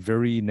being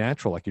very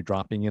natural, like you're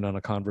dropping in on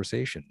a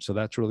conversation. So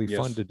that's really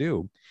fun to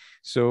do.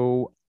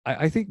 So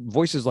I think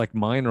voices like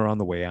mine are on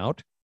the way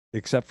out,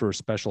 except for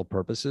special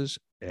purposes.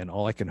 And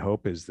all I can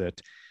hope is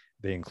that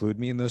they include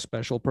me in those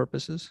special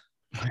purposes.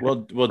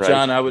 Well, right.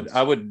 John, I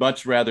would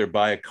much rather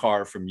buy a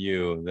car from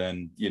you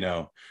than,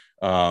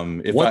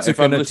 What's it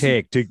going to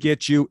take to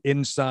get you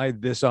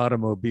inside this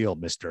automobile,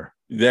 mister?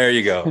 There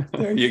you go.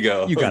 There you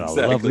go. You got a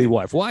lovely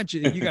wife. Watch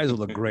it. You guys will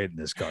look great in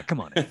this car. Come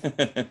on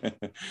in.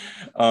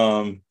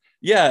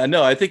 Yeah,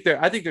 no, I think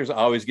there's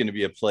always going to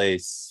be a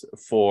place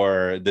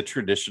for the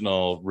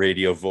traditional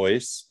radio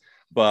voice,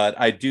 but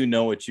I do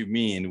know what you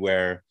mean,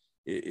 where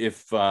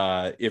if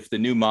the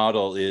new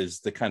model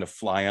is the kind of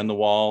fly on the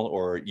wall,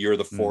 or you're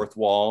the fourth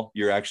wall,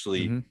 you're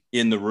actually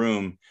in the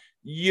room.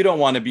 You don't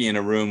want to be in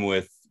a room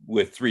with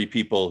three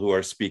people who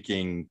are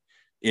speaking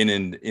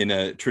in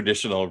a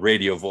traditional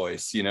radio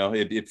voice. You know,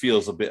 it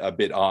feels a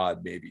bit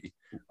odd, maybe.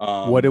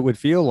 What it would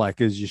feel like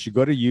is you should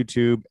go to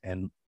YouTube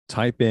and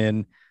type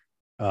in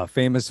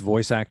famous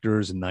voice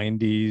actors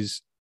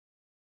 90s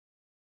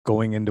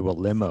going into a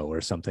limo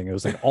or something. It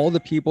was like all the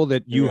people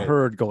that you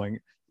heard going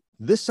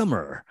this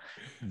summer,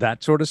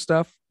 that sort of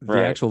stuff.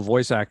 The actual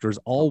voice actors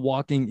all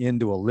walking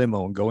into a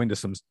limo and going to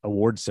some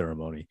award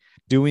ceremony,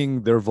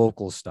 doing their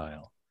vocal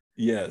style.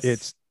 Yes.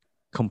 It's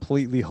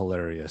completely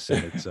hilarious.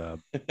 And it's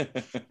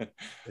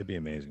it'd be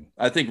amazing.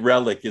 I think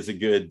relic is a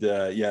good,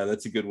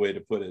 that's a good way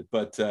to put it.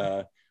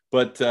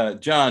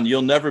 But John,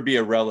 you'll never be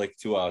a relic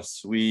to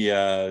us.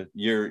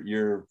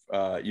 You're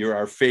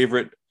our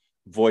favorite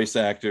voice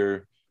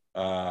actor.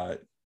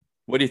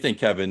 What do you think,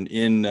 Kevin?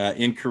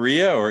 In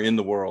Korea or in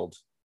the world?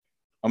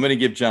 I'm going to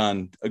give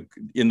John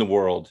in the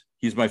world.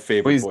 He's my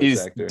favorite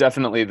voice actor. He's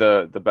definitely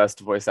the best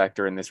voice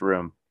actor in this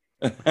room.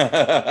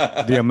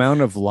 The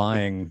amount of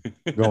lying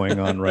going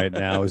on right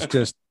now is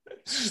just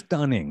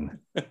stunning.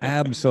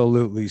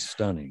 Absolutely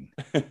stunning.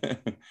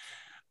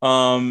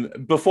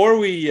 Before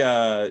we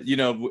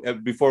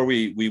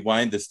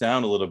wind this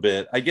down a little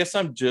bit, I guess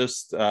I'm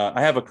just I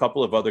have a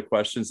couple of other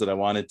questions that I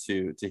wanted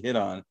to hit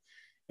on.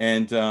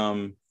 And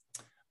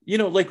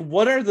like,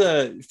 what are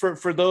the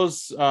for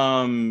those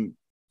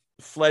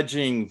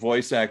fledgling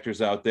voice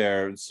actors out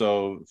there?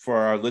 So for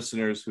our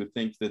listeners who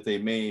think that they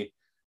may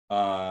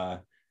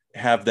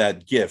have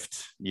that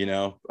gift,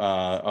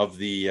 of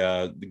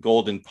the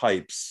golden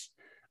pipes,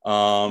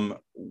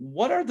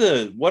 what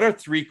are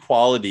three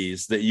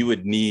qualities that you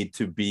would need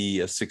to be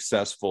a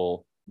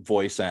successful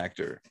voice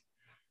actor,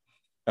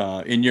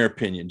 in your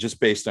opinion, just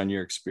based on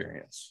your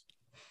experience?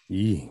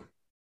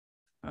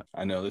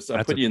 I know this.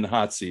 I put you in the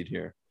hot seat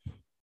here.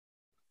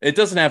 It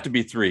doesn't have to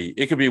be three.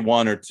 It could be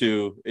one or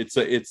two. It's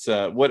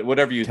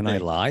whatever you think. Can I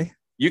lie?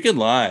 You can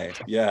lie.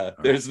 Yeah.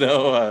 There's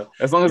no.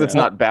 As long as it's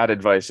not bad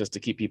advice, just to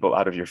keep people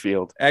out of your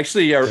field.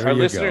 Actually, our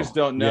listeners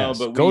don't know, yes.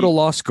 but go to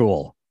law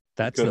school.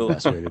 That's the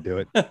best way to do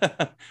it.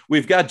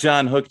 We've got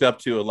John hooked up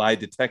to a lie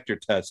detector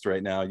test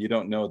right now. You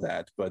don't know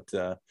that, but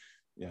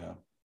yeah.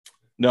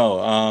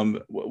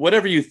 No.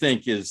 Whatever you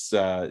think is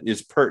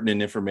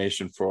pertinent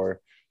information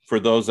for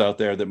those out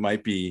there that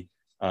might be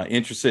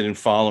interested in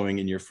following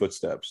in your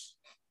footsteps.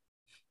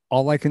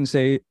 All I can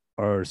say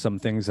are some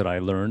things that I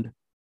learned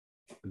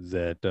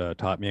that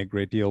taught me a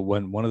great deal.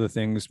 One of the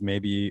things,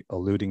 maybe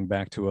alluding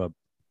back to a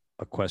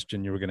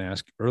question you were going to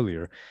ask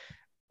earlier,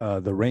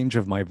 the range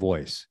of my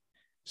voice.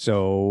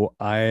 So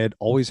I had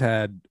always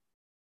had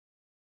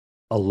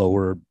a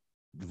lower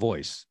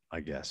voice, I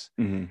guess.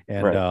 Mm-hmm.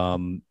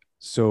 And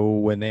so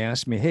when they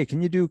asked me, hey,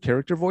 can you do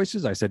character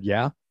voices? I said,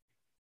 yeah.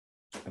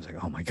 I was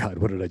like, oh my God,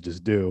 what did I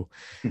just do?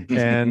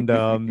 And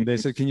they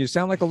said, can you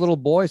sound like a little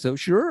boy? So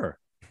sure.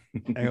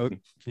 I go, can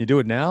you do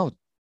it now?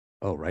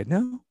 Oh, right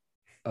now?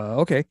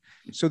 Okay.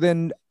 So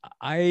then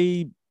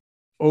I,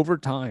 over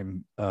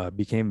time,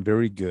 became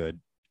very good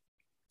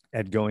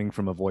at going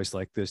from a voice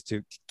like this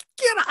to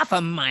get off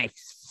of my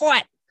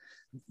foot.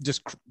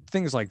 Just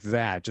things like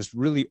that, just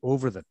really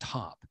over the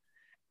top.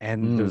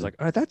 And it was like,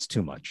 all right, that's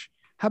too much.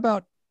 How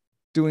about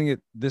doing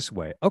it this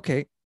way?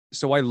 Okay.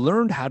 So I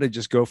learned how to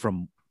just go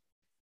from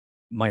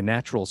my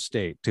natural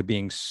state to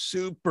being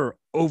super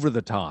over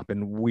the top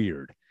and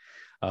weird,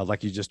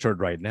 like you just heard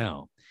right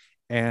now.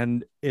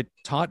 And it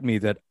taught me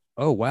that,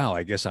 oh, wow,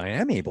 I guess I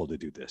am able to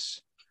do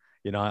this.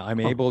 I'm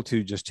able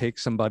to just take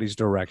somebody's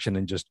direction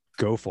and just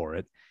go for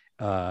it,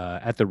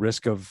 at the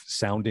risk of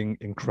sounding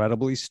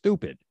incredibly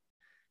stupid.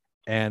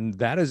 And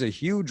that is a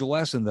huge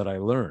lesson that I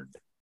learned.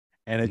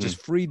 And it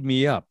just freed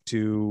me up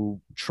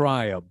to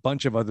try a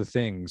bunch of other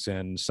things.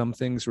 And some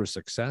things were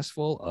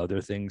successful.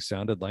 Other things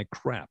sounded like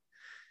crap.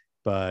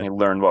 But you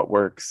learn what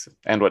works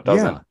and what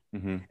doesn't. Yeah.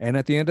 Mm-hmm. And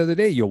at the end of the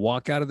day, you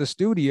walk out of the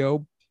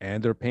studio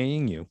and they're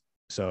paying you.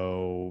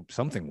 So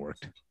something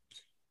worked.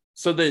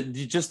 So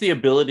the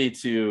ability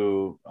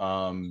to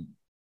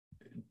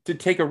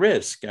take a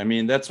risk. I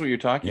mean, that's what you're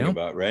talking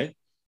about, right?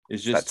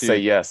 Is just to say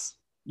yes.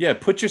 Yeah,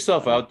 put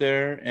yourself out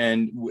there,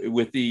 and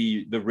with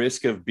the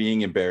risk of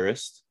being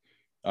embarrassed.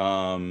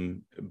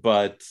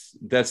 But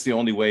that's the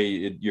only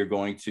way you're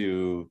going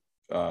to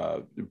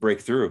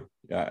break through.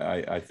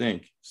 I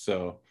think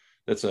so.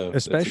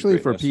 Especially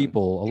for lesson.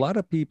 People. A lot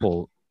of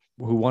people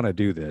who want to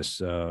do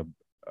this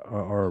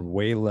are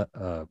way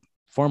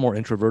far more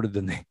introverted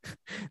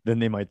than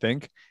they might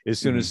think. As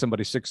soon as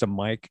somebody sticks a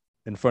mic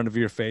in front of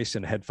your face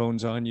and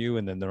headphones on you,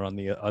 and then they're on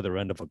the other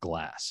end of a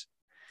glass.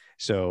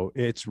 So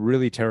it's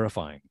really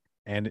terrifying.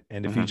 And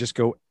if you just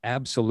go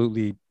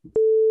absolutely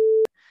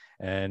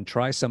and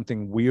try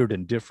something weird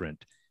and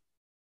different,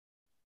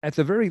 at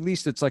the very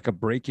least, it's like a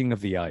breaking of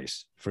the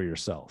ice for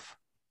yourself.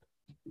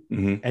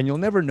 And you'll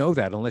never know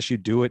that unless you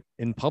do it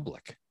in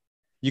public.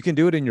 You can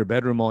do it in your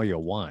bedroom all you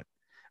want,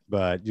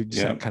 but you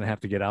just kind of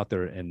have to get out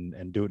there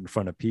and do it in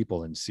front of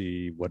people and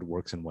see what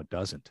works and what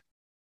doesn't.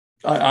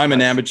 I'm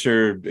an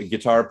amateur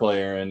guitar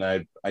player, and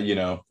I you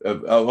know,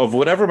 of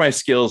whatever my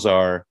skills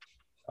are,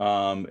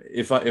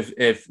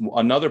 if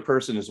another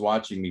person is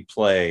watching me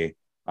play,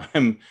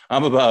 I'm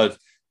about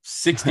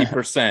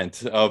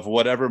 60% of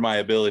whatever my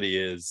ability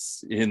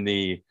is in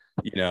the,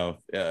 you know,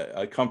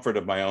 comfort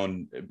of my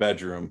own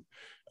bedroom.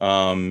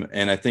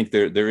 And I think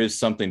there is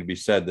something to be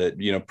said that,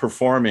 you know,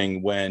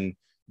 performing when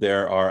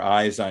there are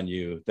eyes on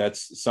you,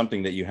 that's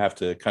something that you have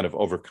to kind of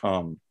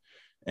overcome.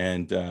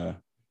 And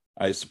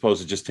I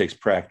suppose it just takes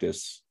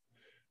practice.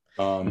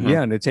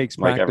 Yeah, and it takes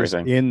practice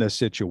in the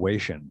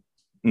situation,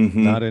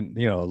 not in,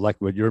 you know, like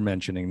what you're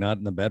mentioning, not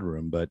in the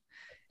bedroom, but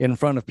in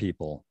front of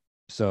people.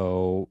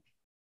 So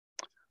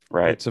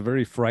it's a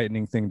very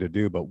frightening thing to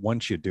do, but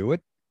once you do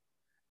it,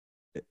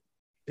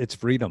 it's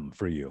freedom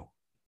for you.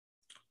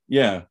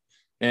 Yeah.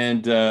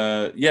 And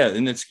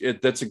and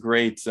that's a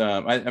great, I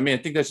mean, I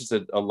think that's just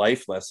a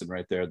life lesson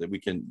right there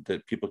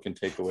that people can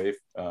take away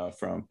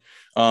from.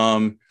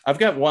 I've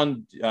got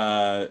one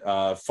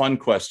fun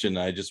question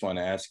I just want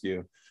to ask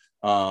you.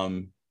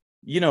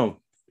 You know,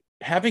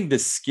 having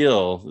this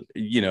skill,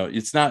 you know,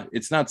 it's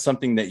not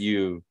something that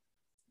you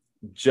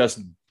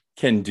just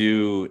can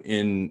do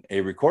in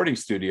a recording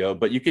studio,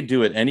 but you could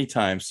do it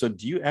anytime. So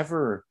do you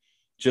ever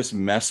just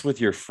mess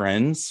with your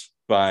friends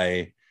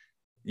by,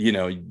 you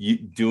know,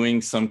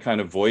 doing some kind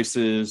of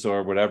voices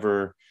or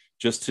whatever,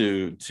 just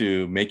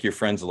to make your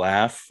friends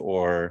laugh?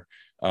 Or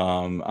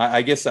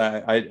I guess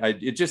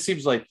it just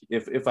seems like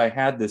if I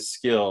had this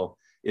skill,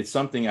 it's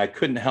something I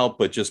couldn't help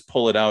but just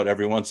pull it out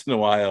every once in a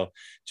while,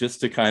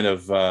 just to kind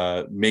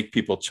of make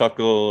people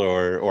chuckle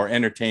or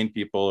entertain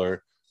people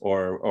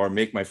or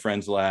make my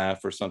friends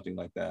laugh or something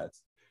like that.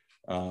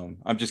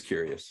 I'm just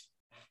curious.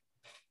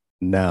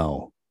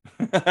 No.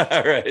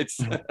 All right.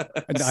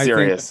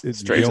 Serious.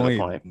 Straight to the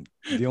point.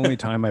 The only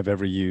time I've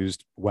ever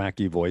used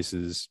wacky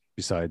voices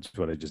besides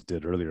what I just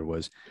did earlier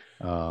was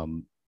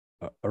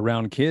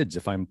around kids.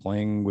 If I'm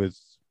playing with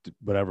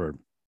whatever,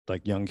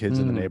 like young kids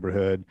in the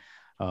neighborhood,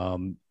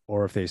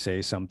 or if they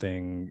say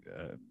something,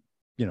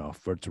 you know,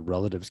 for to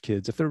relatives'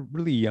 kids, if they're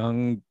really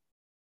young,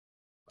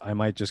 I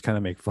might just kind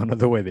of make fun of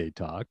the way they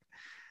talk.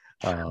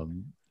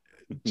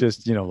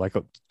 Just, you know, like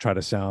try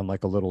to sound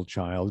like a little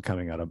child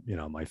coming out of, you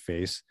know, my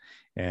face.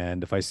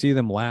 And if I see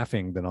them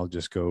laughing, then I'll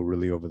just go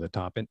really over the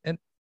top. And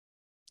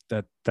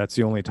that's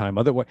the only time.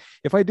 Otherwise,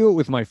 if I do it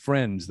with my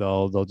friends,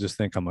 they'll just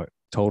think I'm a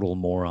total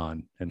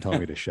moron and tell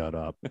me to shut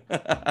up.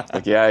 It's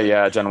like,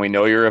 yeah, John, we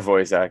know you're a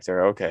voice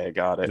actor. Okay,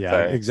 got it.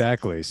 Yeah,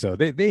 exactly. So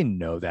they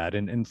know that.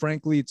 And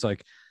frankly, it's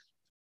like,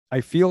 I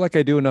feel like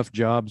I do enough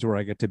jobs where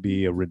I get to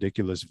be a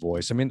ridiculous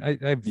voice. I mean,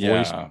 I've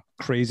voiced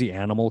crazy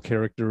animal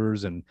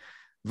characters and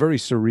very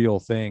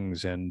surreal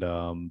things,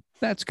 and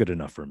that's good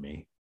enough for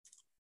me.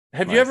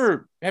 Have you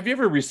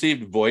ever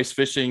received a voice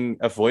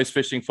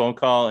phishing phone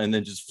call and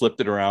then just flipped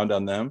it around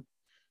on them?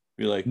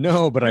 Be like,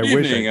 no, but I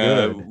wish I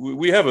could.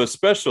 We have a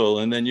special,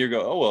 and then you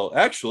go, oh well,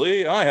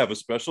 actually, I have a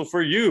special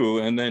for you,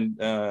 and then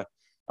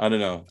I don't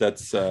know.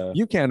 That's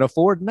you can't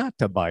afford not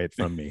to buy it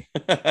from me.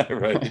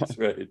 Right.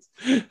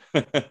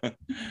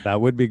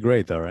 That would be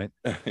great, though, right?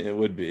 It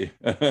would be.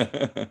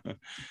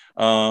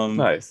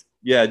 Nice.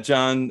 Yeah,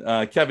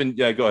 John, Kevin.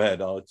 Yeah, go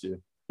ahead. I'll let you.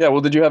 Yeah.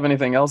 Well, did you have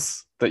anything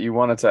else that you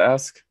wanted to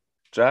ask,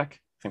 Jack?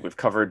 I think we've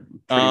covered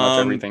pretty much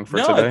everything for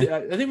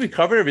today. I think we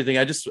covered everything.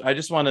 I just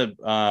want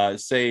to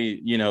say,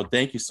 you know,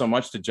 thank you so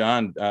much to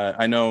John.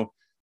 I know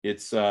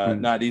it's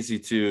not easy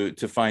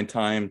to find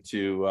time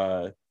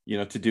to you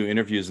know, to do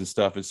interviews and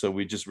stuff, and so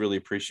we just really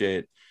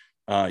appreciate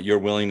your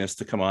willingness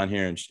to come on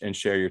here and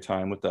share your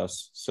time with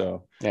us.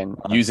 So and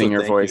using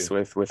your voice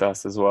with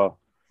us as well.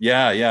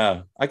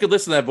 Yeah. I could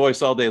listen to that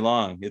voice all day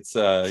long. It's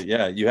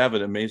you have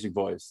an amazing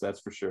voice, that's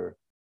for sure.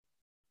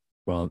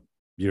 Well,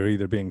 you're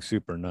either being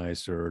super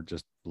nice or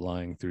just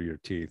lying through your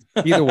teeth.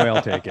 Either way,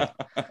 I'll take it.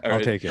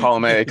 I'll take it.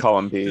 Column A,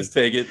 column B. Just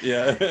take it.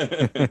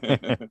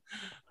 Yeah.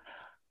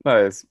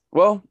 Nice.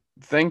 Well,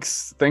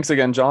 thanks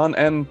again, John,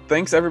 and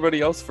thanks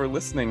everybody else for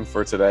listening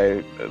for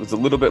today. It was a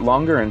little bit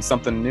longer and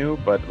something new,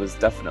 but it was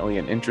definitely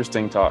an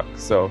interesting talk.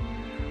 So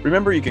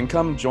remember, you can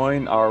come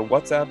join our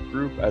WhatsApp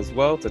group as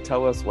well to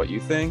tell us what you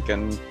think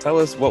and tell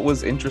us what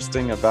was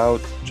interesting about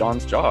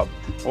John's job,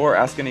 or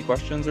ask any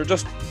questions, or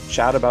just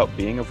chat about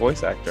being a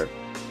voice actor.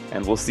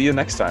 And we'll see you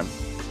next time.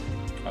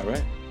 All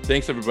right.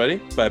 Thanks, everybody.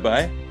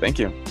 Bye-bye. Thank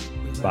you.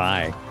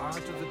 Bye.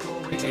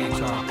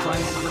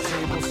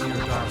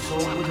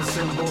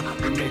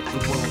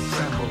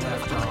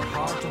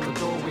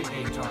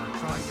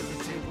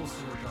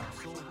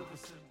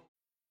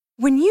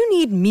 When you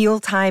need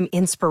mealtime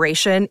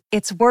inspiration,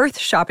 it's worth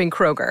shopping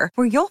Kroger,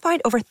 where you'll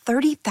find over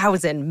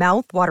 30,000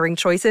 mouth-watering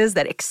choices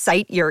that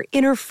excite your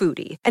inner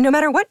foodie. And no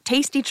matter what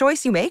tasty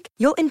choice you make,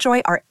 you'll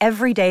enjoy our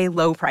everyday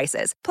low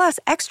prices, plus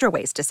extra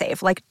ways to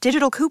save, like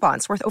digital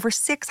coupons worth over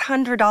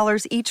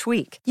 $600 each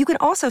week. You can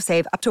also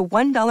save up to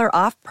 $1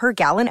 off per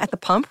gallon at the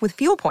pump with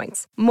fuel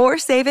points. More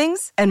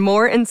savings and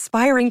more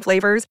inspiring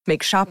flavors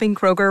make shopping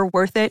Kroger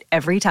worth it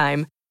every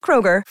time.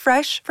 Kroger,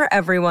 fresh for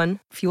everyone.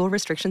 Fuel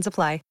restrictions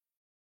apply.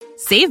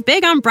 Save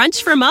big on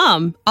brunch for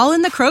mom, all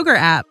in the Kroger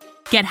app.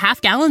 Get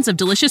half gallons of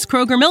delicious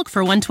Kroger milk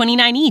for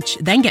 $1.29 each.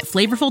 Then get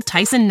flavorful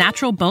Tyson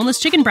natural boneless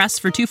chicken breasts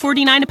for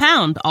 $2.49 a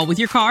pound, all with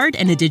your card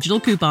and a digital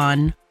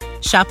coupon.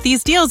 Shop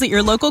these deals at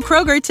your local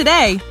Kroger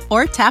today,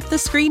 or tap the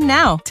screen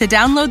now to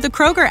download the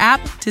Kroger app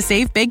to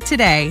save big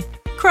today.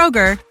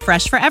 Kroger,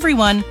 fresh for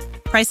everyone.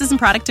 Prices and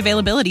product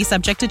availability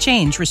subject to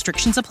change.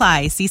 Restrictions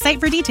apply. See site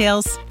for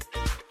details.